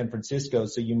in San Francisco,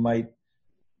 so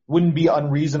wouldn't be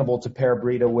unreasonable to pair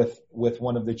Breida with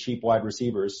one of the cheap wide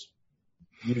receivers.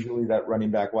 Usually that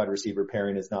running back wide receiver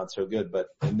pairing is not so good, but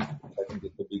I think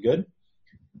it could be good.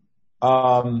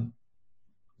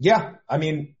 Yeah, I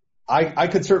mean, I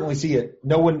could certainly see it.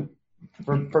 No one,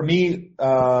 for me,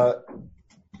 no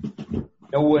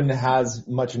one has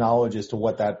much knowledge as to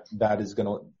what that is going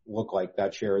to look like,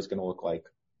 that share is going to look like.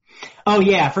 Oh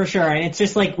yeah, for sure. And it's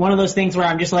just like one of those things where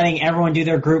I'm just letting everyone do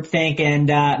their group think and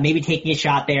maybe taking a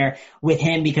shot there with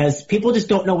him because people just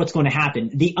don't know what's going to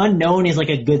happen. The unknown is like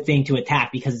a good thing to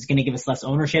attack because it's going to give us less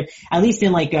ownership, at least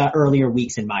in like earlier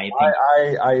weeks in my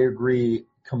opinion. I agree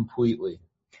completely.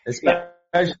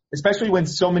 Especially when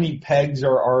so many pegs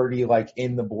are already like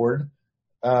in the board.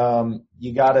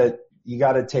 You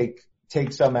gotta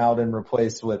take some out and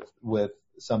replace with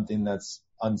something that's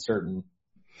uncertain.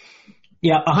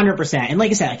 Yeah, 100%. And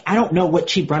like I said, like, I don't know what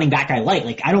cheap running back I like.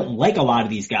 Like, I don't like a lot of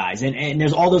these guys. And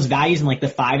there's all those values in like the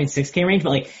 5 and 6K range.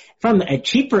 But like, from a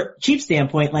cheap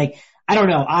standpoint, like, I don't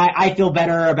know. I feel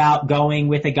better about going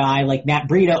with a guy like Matt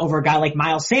Breida over a guy like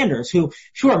Miles Sanders, who,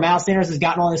 sure, Miles Sanders has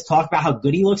gotten all this talk about how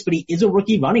good he looks, but he is a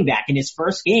rookie running back in his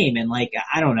first game. And like,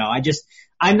 I don't know.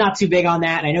 I'm not too big on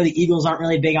that. And I know the Eagles aren't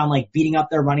really big on like beating up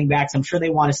their running backs. I'm sure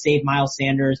they want to save Miles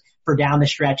Sanders for down the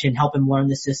stretch and help him learn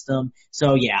the system.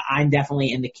 So yeah, I'm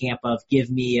definitely in the camp of give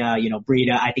me,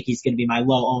 Breida. I think he's going to be my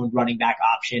low owned running back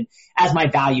option as my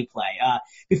value play.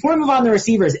 Before we move on to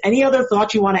receivers, any other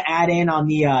thoughts you want to add in on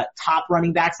the, top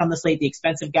running backs on the slate, the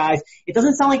expensive guys? It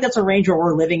doesn't sound like that's a range where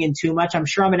we're living in too much. I'm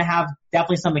sure I'm going to have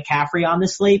definitely some McCaffrey on the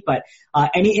slate, but,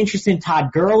 any interest in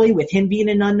Todd Gurley with him being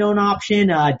an unknown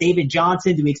option? David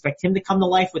Johnson, do we expect him to come to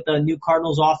life with the new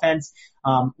Cardinals offense?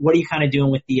 What are you kind of doing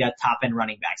with the top end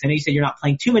running backs? I know you said you're not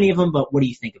playing too many of them, but what do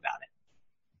you think about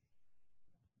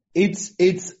it?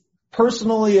 It's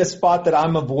personally a spot that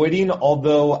I'm avoiding,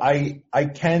 although I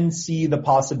can see the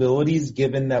possibilities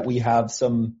given that we have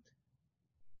some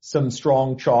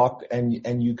strong chalk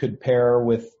and you could pair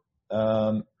with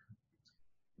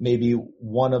maybe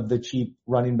one of the cheap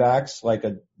running backs like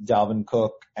a Dalvin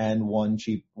Cook and one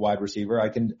cheap wide receiver. I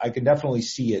can definitely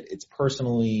see it. It's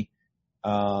personally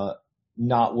not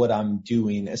what I'm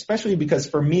doing, especially because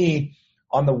for me,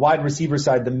 on the wide receiver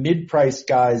side, the mid-price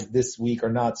guys this week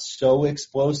are not so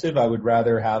explosive. I would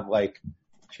rather have like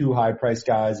 2 high-price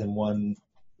guys and 1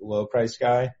 low-price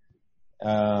guy.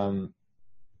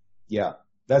 Yeah,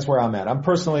 that's where I'm at. I'm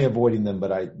personally avoiding them,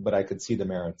 but I could see the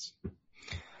merits.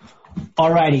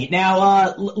 Alrighty.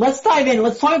 Now, let's dive in.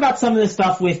 Let's talk about some of this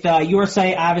stuff with your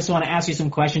site. I obviously want to ask you some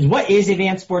questions. What is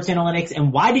Advanced Sports Analytics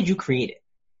and why did you create it?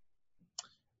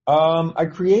 I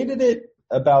created it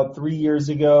about 3 years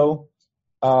ago.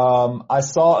 I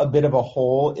saw a bit of a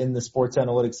hole in the sports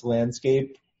analytics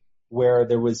landscape where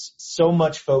there was so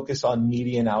much focus on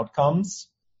median outcomes,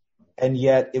 and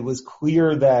yet it was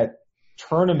clear that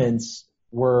tournaments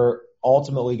were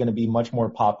ultimately going to be much more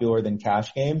popular than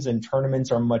cash games, and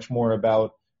tournaments are much more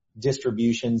about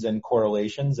distributions and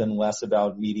correlations and less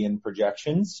about median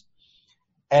projections.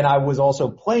 And I was also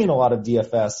playing a lot of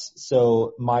DFS,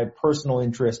 so my personal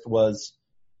interest was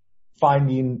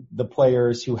finding the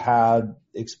players who had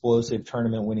explosive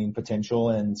tournament winning potential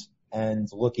and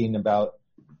looking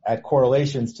at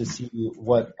correlations to see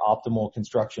what optimal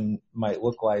construction might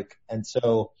look like. And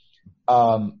so,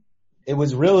 it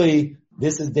was really,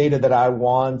 this is data that I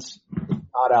want. It's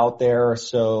not out there.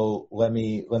 So let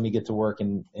me get to work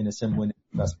in a simple and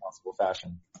best possible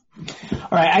fashion. All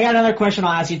right, I got another question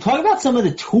I'll ask you. Talk about some of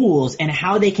the tools and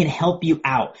how they can help you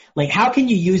out. Like, how can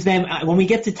you use them? When we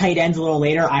get to tight ends a little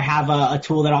later, I have a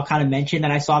tool that I'll kind of mention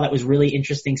that I saw that was really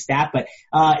interesting stat. But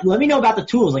let me know about the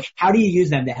tools. Like, how do you use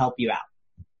them to help you out?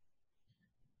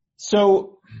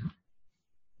 So,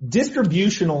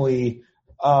 distributionally,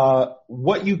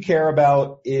 what you care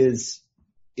about is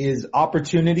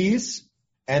opportunities.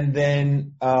 And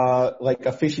then, like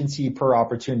efficiency per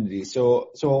opportunity.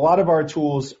 So a lot of our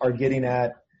tools are getting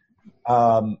at,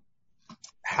 how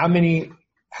many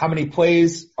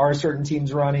plays are certain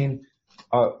teams running?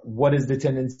 What is the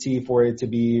tendency for it to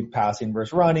be passing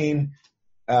versus running?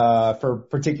 For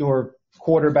particular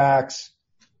quarterbacks,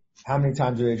 how many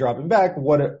times are they dropping back?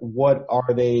 What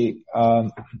are they,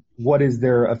 what is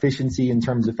their efficiency in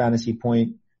terms of fantasy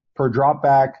point per drop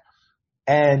back?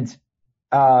 And,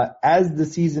 as the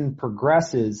season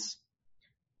progresses,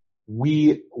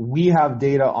 we have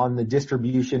data on the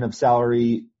distribution of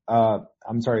on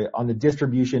the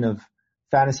distribution of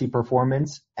fantasy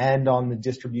performance and on the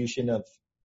distribution of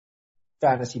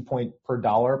fantasy point per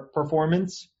dollar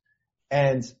performance.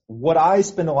 And what I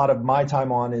spend a lot of my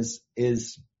time on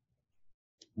is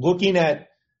looking at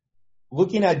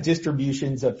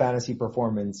distributions of fantasy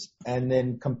performance and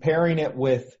then comparing it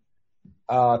with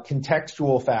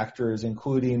contextual factors,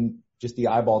 including just the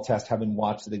eyeball test, having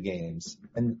watched the games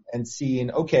and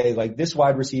seeing, okay, like this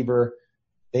wide receiver,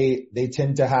 they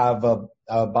tend to have a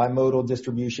bimodal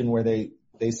distribution where they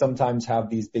sometimes have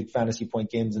these big fantasy point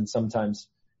games and sometimes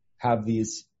have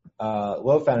these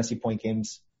low fantasy point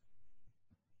games.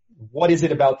 What is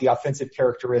it about the offensive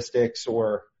characteristics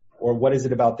or what is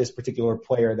it about this particular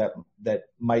player that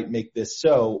might make this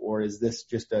so, or is this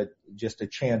just a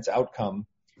chance outcome?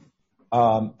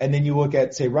 And then you look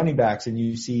at, say, running backs and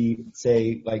you see,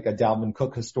 say, like a Dalvin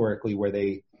Cook historically where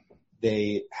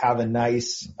they have a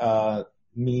nice,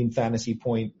 mean fantasy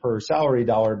point per salary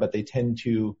dollar, but they tend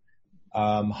to,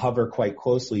 hover quite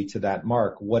closely to that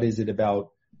mark. What is it about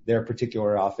their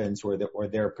particular offense or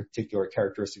their particular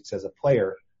characteristics as a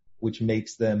player, which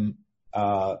makes them,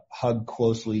 hug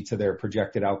closely to their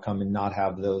projected outcome and not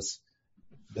have those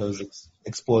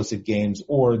explosive games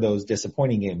or those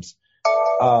disappointing games?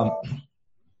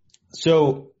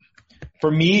 So for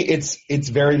me, it's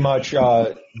very much,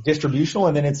 distributional,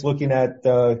 and then it's looking at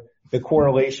the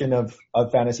correlation of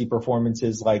fantasy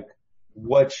performances, like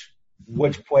which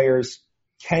players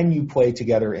can you play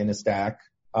together in a stack?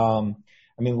 I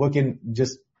mean, looking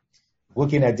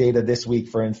at data this week,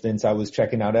 for instance, I was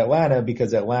checking out Atlanta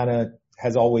because Atlanta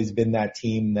has always been that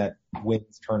team that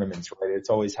wins tournaments, right? It's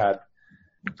always had,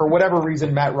 for whatever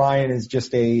reason, Matt Ryan is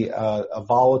just a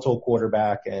volatile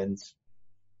quarterback, and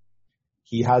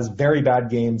he has very bad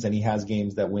games and he has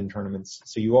games that win tournaments.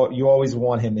 So you always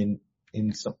want him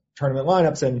in some tournament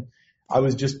lineups. And I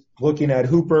was just looking at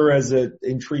Hooper as an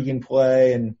intriguing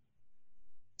play, and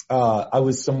I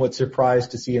was somewhat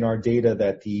surprised to see in our data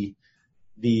that the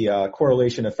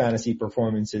correlation of fantasy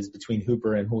performances between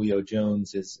Hooper and Julio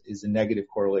Jones is a negative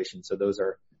correlation. So those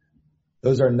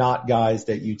are not guys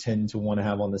that you tend to want to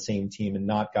have on the same team, and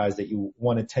not guys that you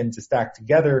want to tend to stack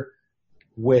together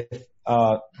with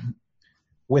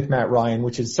Matt Ryan,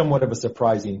 which is somewhat of a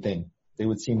surprising thing. They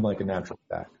would seem like a natural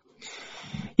stack.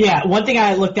 Yeah, one thing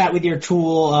I looked at with your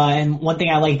tool, and one thing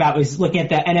I like about was looking at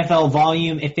the NFL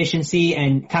volume efficiency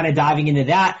and kind of diving into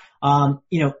that.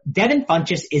 Devin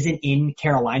Funchess isn't in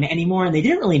Carolina anymore, and they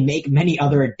didn't really make many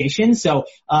other additions. So,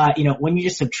 when you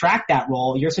just subtract that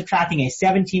role, you're subtracting a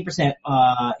 17%,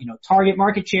 target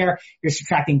market share. You're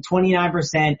subtracting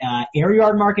 29%, air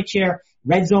yard market share,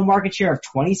 red zone market share of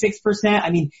 26%. I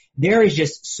mean, there is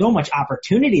just so much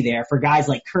opportunity there for guys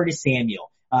like Curtis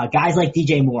Samuel. Guys like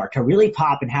DJ Moore to really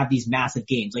pop and have these massive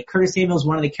games. Like Curtis Samuel is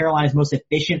one of the Carolina's most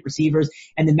efficient receivers,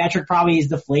 and the metric probably is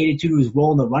deflated to his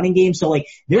role in the running game. So like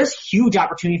there's huge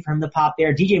opportunity for him to pop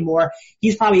there. DJ Moore,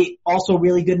 he's probably also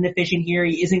really good and efficient here.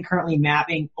 He isn't currently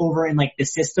mapping over in like the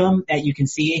system that you can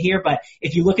see it here, but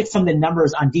if you look at some of the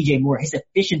numbers on DJ Moore, his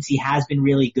efficiency has been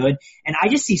really good, and I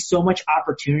just see so much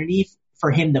opportunity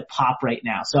for him to pop right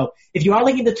now. So if you are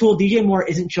looking at the tool, DJ Moore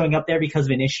isn't showing up there because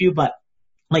of an issue, but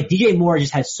like DJ Moore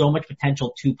just has so much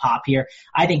potential to pop here.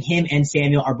 I think him and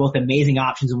Samuel are both amazing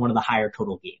options in one of the higher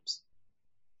total games.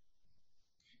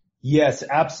 Yes,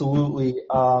 absolutely.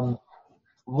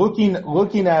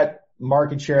 Looking at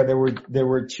market share, there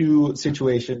were two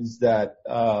situations that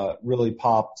really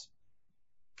popped.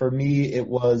 For me, it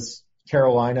was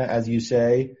Carolina, as you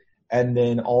say, and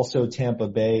then also Tampa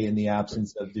Bay in the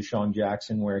absence of Deshaun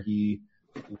Jackson, where he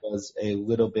was a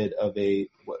little bit of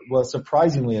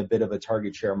surprisingly a bit of a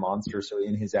target share monster. So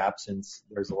in his absence,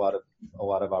 there's a lot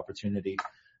of opportunity.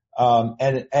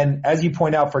 And as you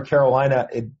point out for Carolina,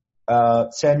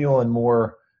 Samuel and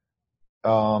Moore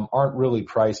aren't really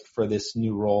priced for this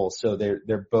new role, so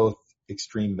they're both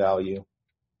extreme value.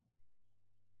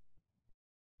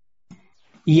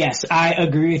 Yes, I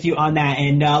agree with you on that.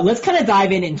 And let's kind of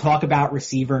dive in and talk about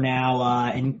receiver now,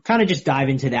 and kind of just dive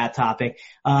into that topic.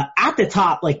 At the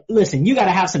top, like, listen, you got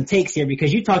to have some takes here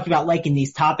because you talked about liking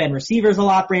these top end receivers a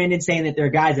lot, Brandon, saying that they're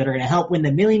guys that are going to help win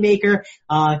the Millie Maker.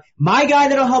 My guy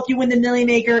that'll help you win the Millie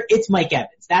Maker, it's Mike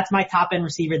Evans. That's my top end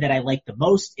receiver that I like the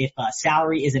most. If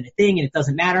salary isn't a thing and it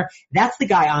doesn't matter, that's the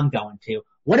guy I'm going to.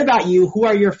 What about you? Who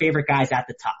are your favorite guys at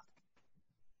the top?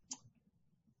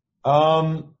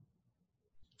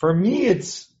 For me,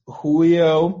 it's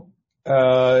Julio.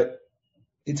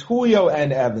 It's Julio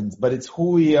and Evans, but it's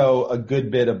Julio a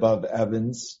good bit above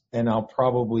Evans, and I'll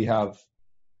probably have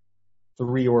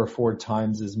 3 or 4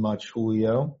 times as much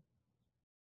Julio.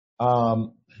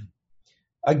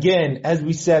 Again, as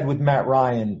we said with Matt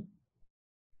Ryan,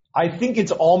 I think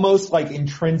it's almost like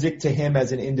intrinsic to him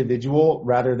as an individual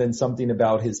rather than something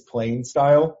about his playing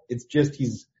style. It's just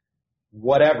he's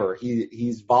whatever.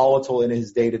 He's volatile in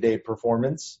his day-to-day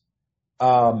performance.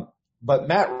 But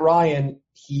Matt Ryan,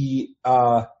 he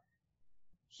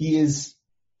is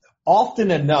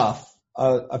often enough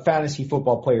a fantasy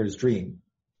football player's dream.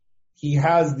 He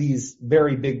has these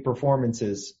very big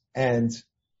performances, and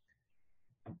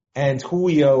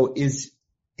Julio is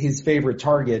his favorite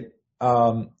target.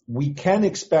 We can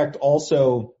expect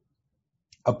also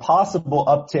a possible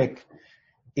uptick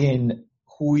in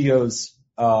Julio's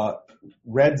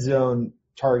red zone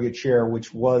target share,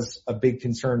 which was a big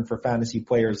concern for fantasy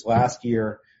players last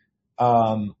year.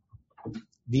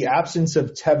 The absence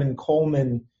of Tevin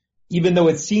Coleman, even though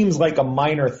it seems like a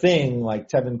minor thing, like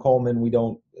Tevin Coleman,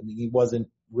 he wasn't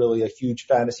really a huge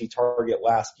fantasy target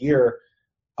last year.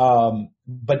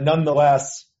 But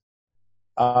nonetheless,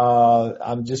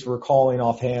 I'm just recalling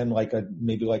offhand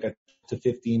maybe a to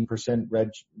 15%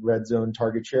 red zone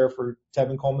target share for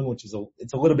Tevin Coleman, which is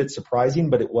it's a little bit surprising,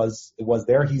 but it was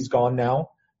there. He's gone now.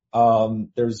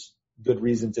 There's good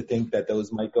reason to think that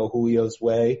those might go Julio's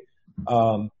way.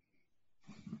 So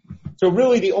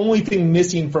really the only thing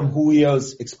missing from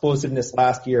Julio's explosiveness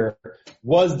last year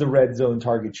was the red zone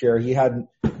target share. He had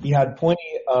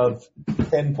plenty of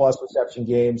 10 plus reception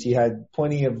games. He had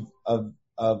plenty of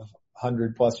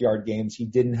 100 plus yard games. He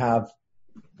didn't have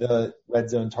the red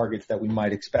zone targets that we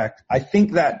might expect. I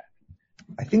think that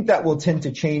will tend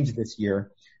to change this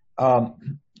year.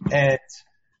 And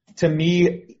to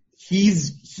me,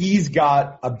 he's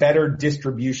got a better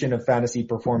distribution of fantasy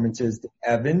performances than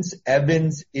Evans.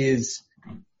 Evans is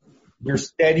your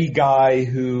steady guy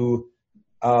who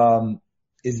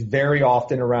is very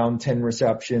often around 10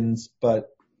 receptions, but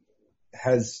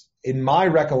has, in my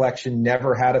recollection,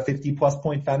 never had a 50-plus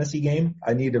point fantasy game.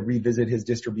 I need to revisit his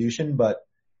distribution, but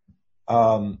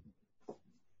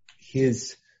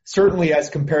certainly as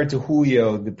compared to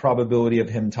Julio, the probability of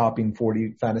him topping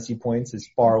 40 fantasy points is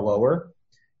far lower,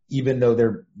 even though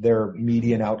their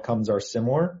median outcomes are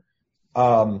similar.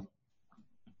 So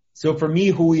for me,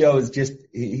 Julio is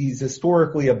he's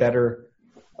historically a better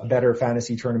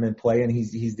fantasy tournament play, and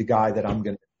he's the guy that I'm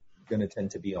gonna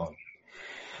tend to be on.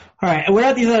 All right. What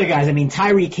about these other guys? I mean,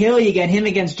 Tyreek Hill, you get him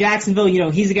against Jacksonville. You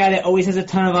know, he's a guy that always has a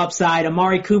ton of upside.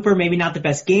 Amari Cooper, maybe not the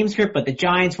best game script, but the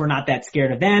Giants were not that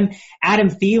scared of them.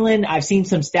 Adam Thielen, I've seen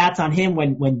some stats on him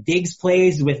when Diggs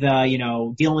plays with,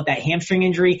 dealing with that hamstring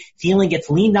injury. Thielen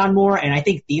gets leaned on more, and I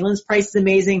think Thielen's price is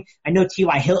amazing. I know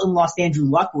T.Y. Hilton lost Andrew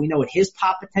Luck, but we know what his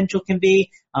pop potential can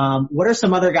be. What are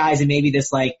some other guys in maybe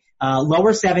this lower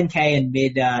 7K and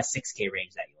mid 6K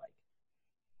range that you like?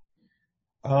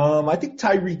 I think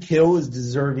Tyreek Hill is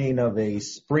deserving of a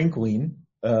sprinkling.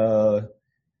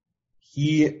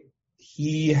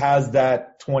 He has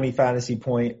that 20 fantasy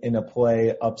point in a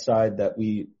play upside that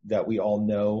we all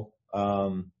know.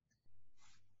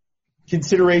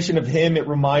 Consideration of him, it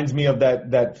reminds me of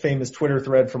that famous Twitter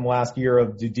thread from last year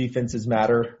of do defenses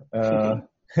matter?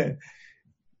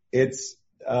 It's,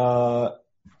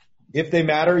 if they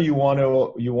matter, you want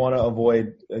to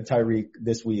avoid Tyreek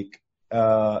this week.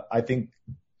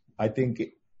 I think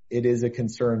it is a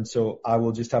concern, so I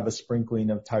will just have a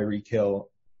sprinkling of Tyreek Hill.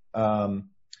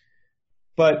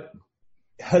 But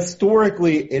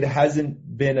historically, it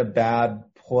hasn't been a bad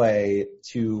play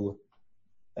to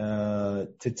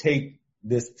take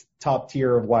this top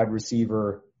tier of wide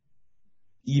receiver,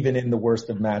 even in the worst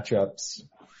of matchups,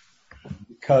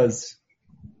 because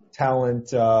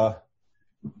talent,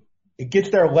 it gets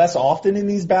there less often in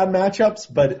these bad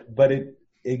matchups, but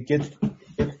it gets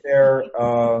there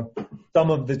some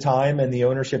of the time, and the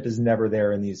ownership is never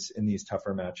there in these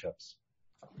tougher matchups.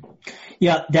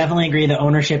 Yeah, definitely agree. The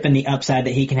ownership and the upside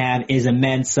that he can have is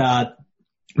immense.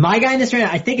 My guy in this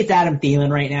round, I think it's Adam Thielen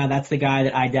right now. That's the guy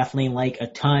that I definitely like a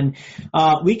ton.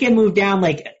 We can move down,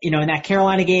 in that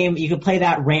Carolina game, you could play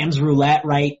that Rams roulette,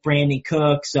 right? Brandon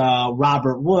Cooks,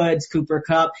 Robert Woods, Cooper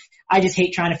Kupp. I just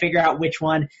hate trying to figure out which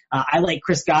one. I like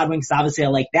Chris Godwin because obviously I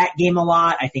like that game a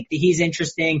lot. I think that he's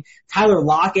interesting. Tyler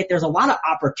Lockett, there's a lot of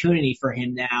opportunity for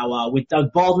him now, with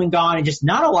Doug Baldwin gone and just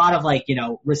not a lot of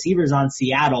receivers on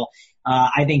Seattle.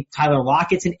 I think Tyler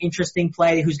Lockett's an interesting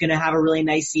play who's going to have a really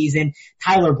nice season.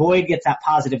 Tyler Boyd gets that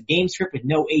positive game script with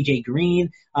no AJ Green.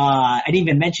 I didn't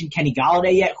even mention Kenny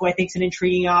Golladay yet, who I think is an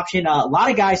intriguing option. A lot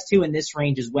of guys too in this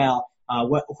range as well.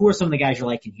 Who are some of the guys you're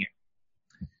liking here?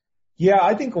 Yeah,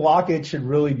 I think Lockett should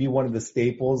really be one of the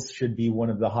staples, should be one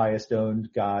of the highest owned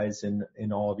guys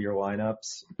in all of your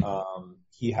lineups.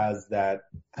 He has that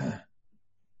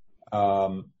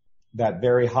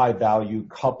very high value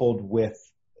coupled with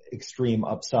extreme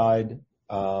upside.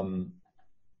 And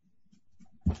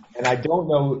I don't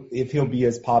know if he'll be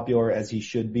as popular as he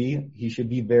should be. He should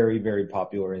be very, very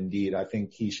popular indeed. I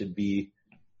think he should be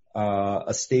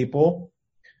a staple.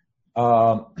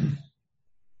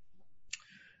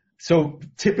 So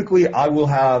typically I will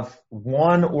have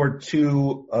one or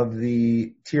two of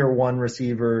the tier 1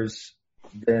 receivers,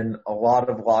 then a lot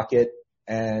of Lockett,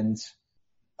 and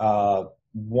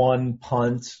one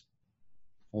punt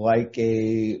like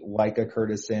a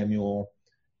Curtis Samuel.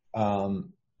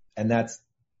 And that's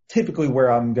typically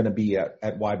where I'm going to be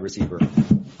at wide receiver.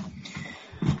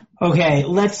 Okay,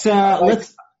 let's.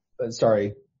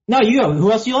 Sorry. No, you go.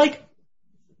 Who else do you like?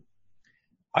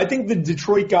 I think the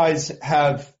Detroit guys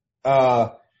have,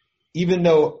 even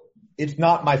though it's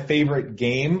not my favorite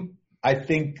game, I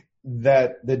think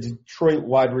that the Detroit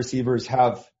wide receivers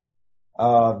have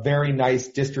very nice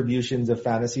distributions of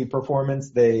fantasy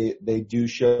performance. They do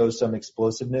show some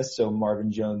explosiveness. So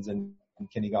Marvin Jones and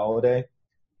Kenny Golladay.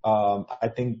 I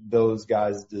think those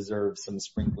guys deserve some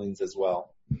sprinklings as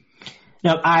well.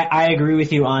 No, I agree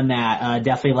with you on that.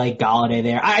 Definitely like Golladay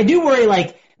there. I do worry,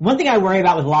 one thing I worry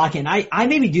about with Lockett, and I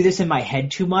maybe do this in my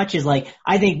head too much, is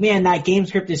I think, man, that game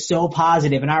script is so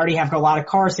positive and I already have a lot of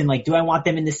Carson. Do I want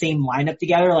them in the same lineup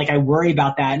together? I worry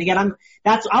about that. And again,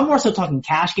 I'm more so talking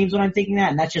cash games when I'm thinking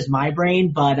that, and that's just my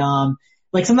brain. But,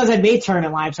 sometimes I've made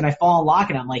tournament lineups and I fall on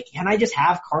Lockett. I'm like, can I just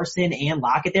have Carson and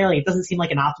Lockett there? It doesn't seem like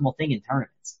an optimal thing in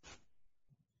tournaments.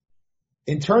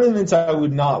 In tournaments, I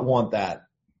would not want that.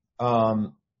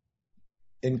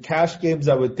 In cash games,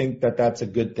 I would think that that's a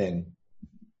good thing.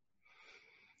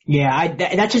 Yeah,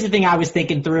 that's just the thing I was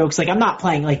thinking through. Cause I'm not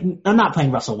playing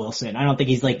Russell Wilson. I don't think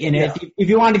he's in it. If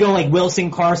you wanted to go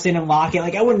Wilson, Carson, and Lockett,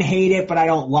 I wouldn't hate it, but I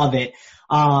don't love it.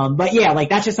 But yeah,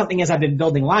 that's just something as I've been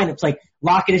building lineups.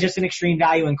 Lockett is just an extreme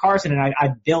value in Carson, and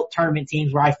I've built tournament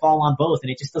teams where I fall on both,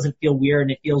 and it just doesn't feel weird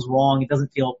and it feels wrong. It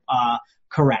doesn't feel,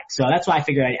 correct. So that's why I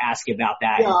figured I'd ask you about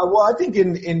that. Yeah, well, I think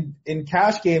in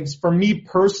cash games, for me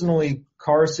personally,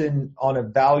 Carson on a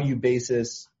value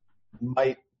basis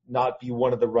might not be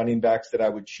one of the running backs that I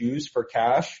would choose for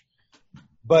cash.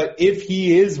 But if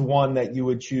he is one that you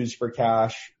would choose for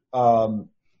cash, then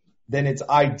it's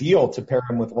ideal to pair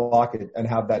him with Lockett and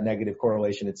have that negative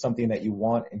correlation. It's something that you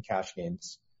want in cash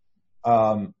games.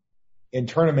 In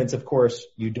tournaments, of course,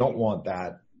 you don't want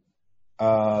that.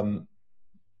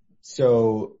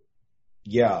 So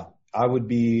yeah, I would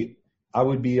be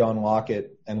on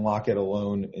Lockett and Lockett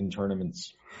alone in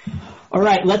tournaments. All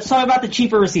right, let's talk about the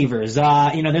cheaper receivers.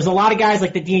 There's a lot of guys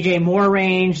like the DJ Moore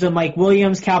range, the Mike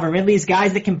Williams, Calvin Ridley's,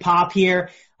 guys that can pop here.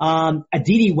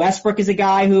 Aditi Westbrook is a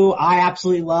guy who I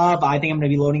absolutely love. I think I'm going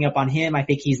to be loading up on him. I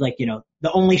think he's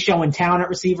the only show in town at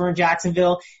receiver in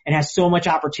Jacksonville and has so much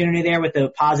opportunity there with the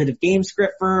positive game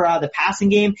script for the passing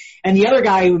game. And the other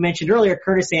guy we mentioned earlier,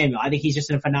 Curtis Samuel, I think he's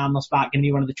just in a phenomenal spot, going to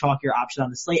be one of the chalkier options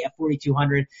on the slate at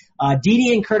 4,200.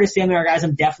 Didi and Curtis Samuel are guys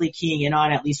I'm definitely keying in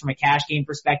on, at least from a cash game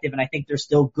perspective, and I think they're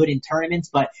still good in tournaments.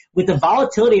 But with the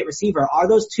volatility at receiver, are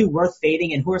those two worth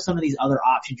fading, and who are some of these other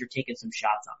options you're taking some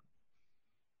shots on?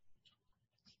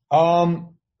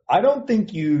 I don't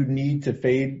think you need to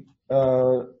fade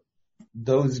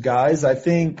those guys. I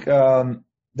think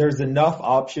there's enough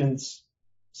options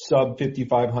sub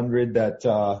 5,500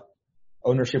 that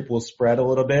ownership will spread a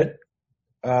little bit.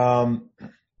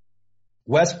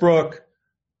 Westbrook,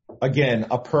 again,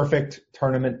 a perfect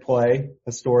tournament play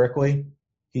historically.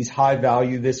 He's high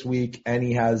value this week, and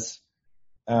he has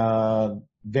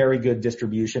very good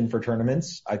distribution for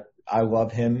tournaments. I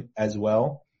love him as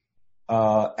well.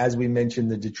 As we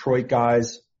mentioned, the Detroit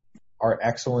guys are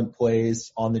excellent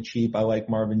plays on the cheap. I like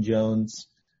Marvin Jones.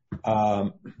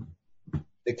 The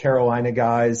Carolina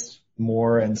guys,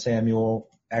 Moore and Samuel,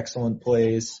 excellent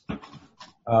plays.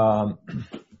 I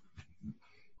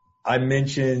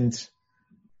mentioned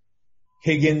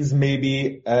Higgins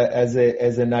maybe as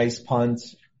a nice punt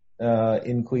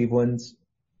in Cleveland.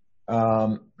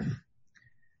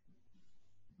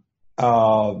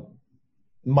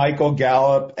 Michael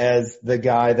Gallup as the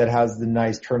guy that has the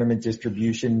nice tournament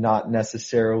distribution, not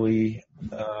necessarily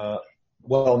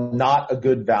not a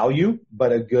good value,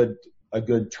 but a good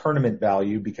tournament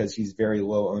value because he's very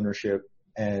low ownership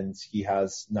and he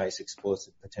has nice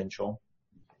explosive potential.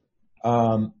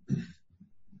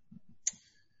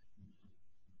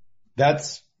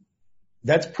 That's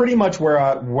pretty much where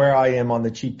I am on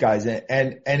the cheap guys.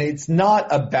 And it's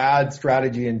not a bad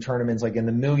strategy in tournaments like in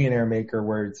the Millionaire Maker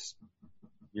where it's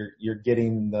you're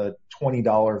getting the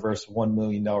 $20 versus $1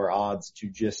 million odds to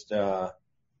just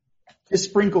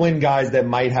sprinkle in guys that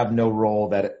might have no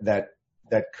role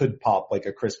that could pop, like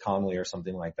a Chris Conley or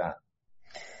something like that.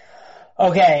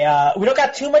 Okay, we don't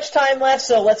got too much time left,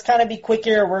 so let's kind of be quick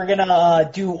here. We're gonna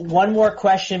do one more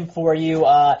question for you.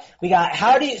 We got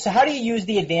how do you use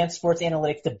the advanced sports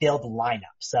analytics to build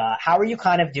lineups? How are you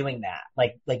kind of doing that?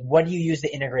 Like what do you use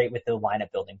to integrate with the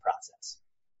lineup building process?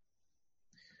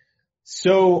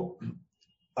 So,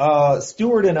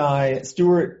 Stuart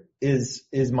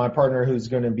is my partner who's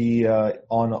going to be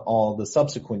on all the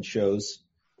subsequent shows.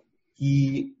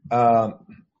 He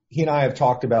and I have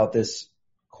talked about this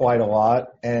quite a lot,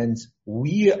 and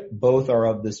we both are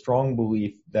of the strong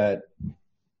belief that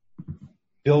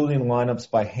building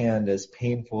lineups by hand, as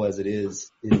painful as it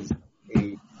is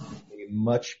a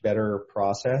much better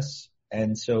process.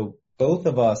 And so both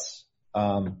of us,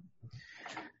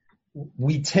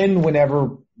 we tend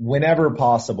whenever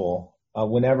possible,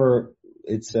 whenever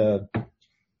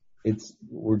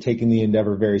we're taking the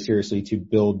endeavor very seriously to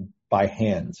build by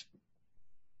hand.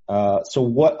 So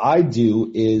what I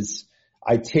do is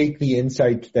I take the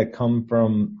insights that come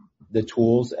from the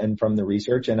tools and from the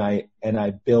research, and I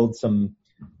build some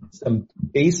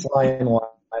baseline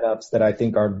lineups that I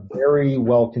think are very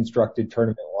well constructed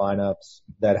tournament lineups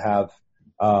that have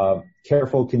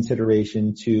careful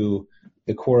consideration to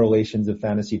the correlations of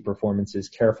fantasy performances,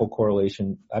 careful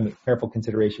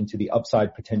consideration to the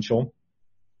upside potential.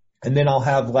 And then I'll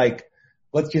have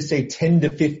let's just say 10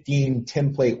 to 15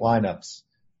 template lineups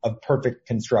of perfect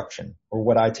construction, or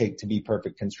what I take to be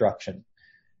perfect construction.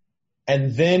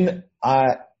 And then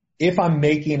if I'm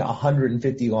making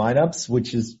 150 lineups,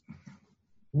 which is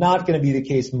not going to be the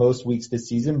case most weeks this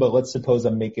season, but let's suppose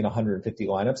I'm making 150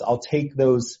 lineups, I'll take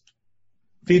those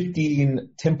 15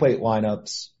 template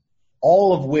lineups,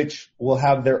 all of which will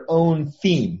have their own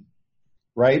theme,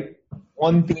 right?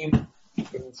 One theme,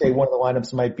 say one of the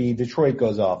lineups might be Detroit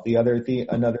goes off.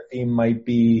 Another theme might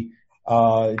be,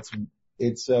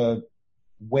 it's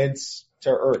Wentz to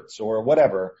Ertz or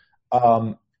whatever.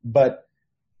 But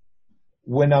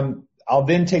I'll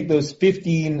then take those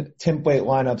 15 template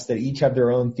lineups that each have their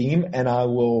own theme, and I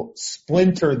will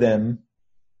splinter them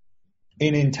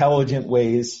in intelligent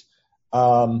ways,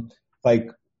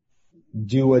 like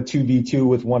do a 2v2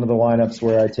 with one of the lineups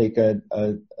where I take a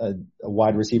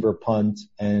wide receiver punt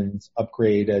and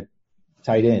upgrade a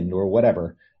tight end or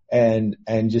whatever, and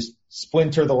just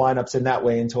splinter the lineups in that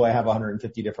way until I have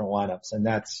 150 different lineups. And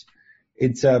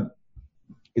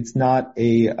it's not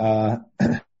a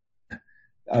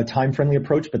time-friendly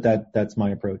approach, but that's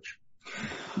my approach.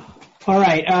 All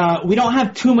right. We don't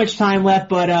have too much time left,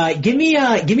 but give me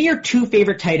your two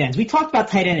favorite tight ends. We talked about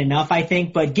tight end enough, I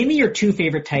think, but give me your two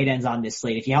favorite tight ends on this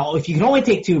slate. If you can only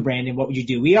take two, Brandon, what would you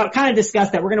do? We kind of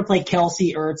discussed that we're going to play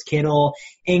Kelsey, Ertz, Kittle,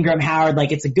 Ingram, Howard.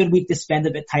 Like, it's a good week to spend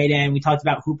up at tight end. We talked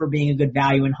about Hooper being a good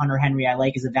value, and Hunter Henry I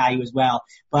like as a value as well.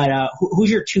 But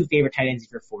who's your two favorite tight ends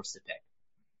if you're forced to pick?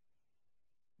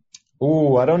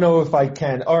 Ooh, I don't know if I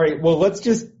can. All right. Well, let's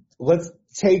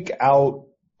take out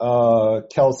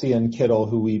Kelsey and Kittle,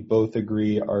 who we both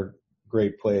agree are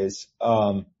great plays.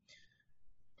 Ertz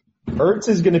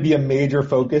is going to be a major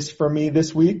focus for me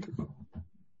this week.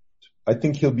 I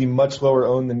think he'll be much lower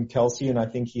owned than Kelsey, and I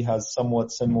think he has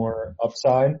somewhat similar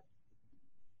upside.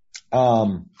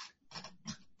 I'm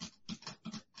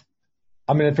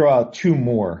going to throw out two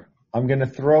more. I'm going to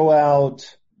throw out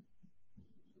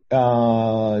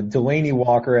Delaney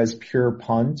Walker as pure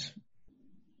punt.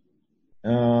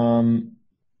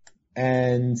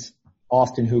 And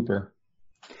Austin Hooper.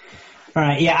 All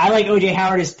right. Yeah, I like OJ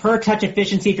Howard. His per touch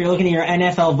efficiency, if you're looking at your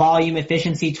NFL volume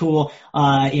efficiency tool,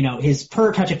 his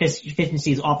per touch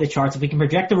efficiency is off the charts. If we can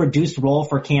project a reduced role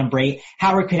for Cam Brate,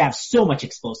 Howard could have so much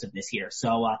explosiveness here.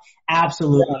 So,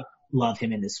 absolutely love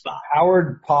him in this spot.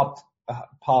 Howard popped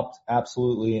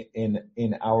absolutely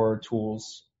in our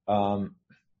tools.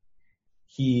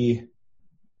 He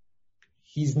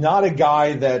he's not a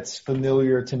guy that's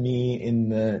familiar to me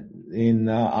in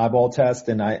eyeball test,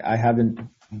 and I haven't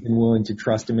been willing to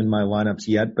trust him in my lineups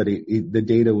yet, but the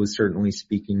data was certainly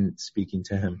speaking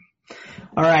to him.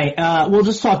 All right. We'll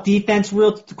just talk defense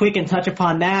real quick and touch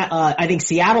upon that. I think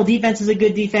Seattle defense is a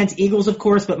good defense. Eagles, of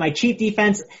course, but my cheap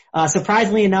defense,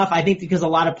 surprisingly enough, I think because a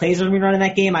lot of plays are going to be running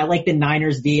that game, I like the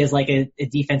Niners D as like a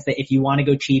defense that if you want to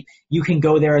go cheap, you can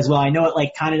go there as well. I know it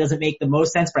like kind of doesn't make the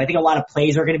most sense, but I think a lot of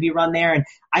plays are going to be run there, and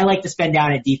I like to spend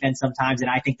down at defense sometimes, and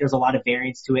I think there's a lot of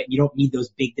variance to it. You don't need those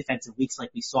big defensive weeks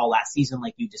like we saw last season,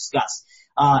 like you discussed.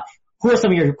 Who are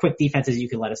some of your quick defenses you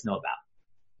can let us know about?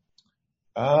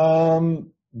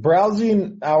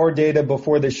 Browsing our data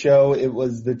before the show, it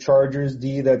was the Chargers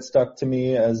D that stuck to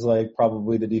me as like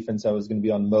probably the defense I was going to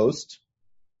be on most.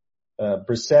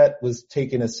 Brissett was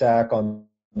taking a sack on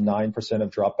 9% of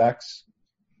dropbacks,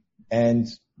 and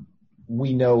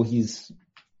we know he's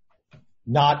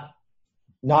not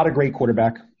a great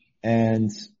quarterback, and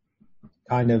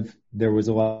kind of there was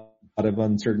a lot of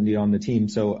uncertainty on the team.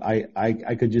 So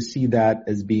I could just see that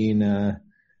as being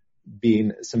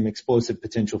some explosive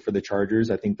potential for the Chargers.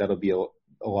 I think that'll be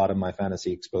a lot of my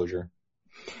fantasy exposure.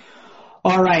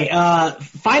 All right.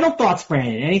 Final thoughts,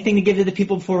 Brandon. Anything to give to the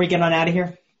people before we get on out of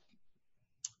here?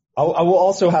 I will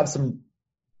also have some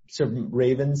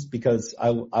Ravens because I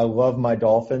love my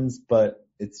Dolphins, but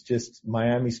it's just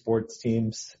Miami sports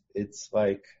teams. It's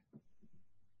like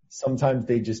sometimes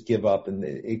they just give up, and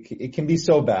it can be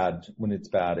so bad when it's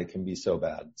bad. It can be so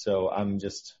bad. So I'm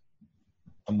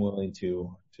willing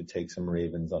to take some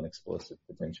Ravens on explosive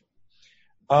potential.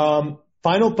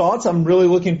 Final thoughts. I'm really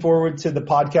looking forward to the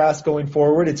podcast going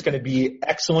forward. It's going to be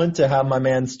excellent to have my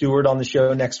man Stuart on the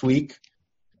show next week.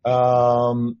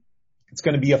 It's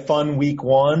going to be a fun week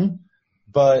 1,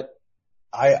 but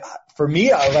I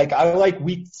like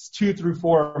weeks 2 through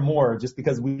 4 or more, just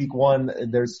because week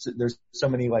 1 there's so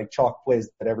many like chalk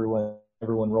plays that everyone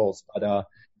rolls. But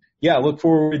yeah, look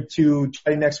forward to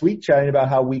chatting next week, chatting about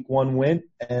how week 1 went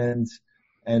and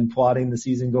plotting the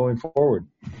season going forward.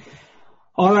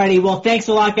 Alrighty, well, thanks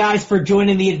a lot, guys, for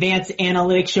joining the Advanced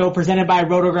Analytics Show presented by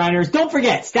RotoGrinders. Don't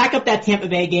forget, stack up that Tampa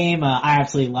Bay game. I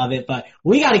absolutely love it, but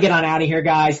we got to get on out of here,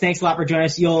 guys. Thanks a lot for joining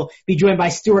us. You'll be joined by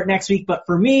Stuart next week, but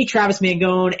for me, Travis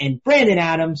Mangone, and Brandon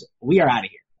Adams, we are out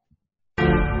of here.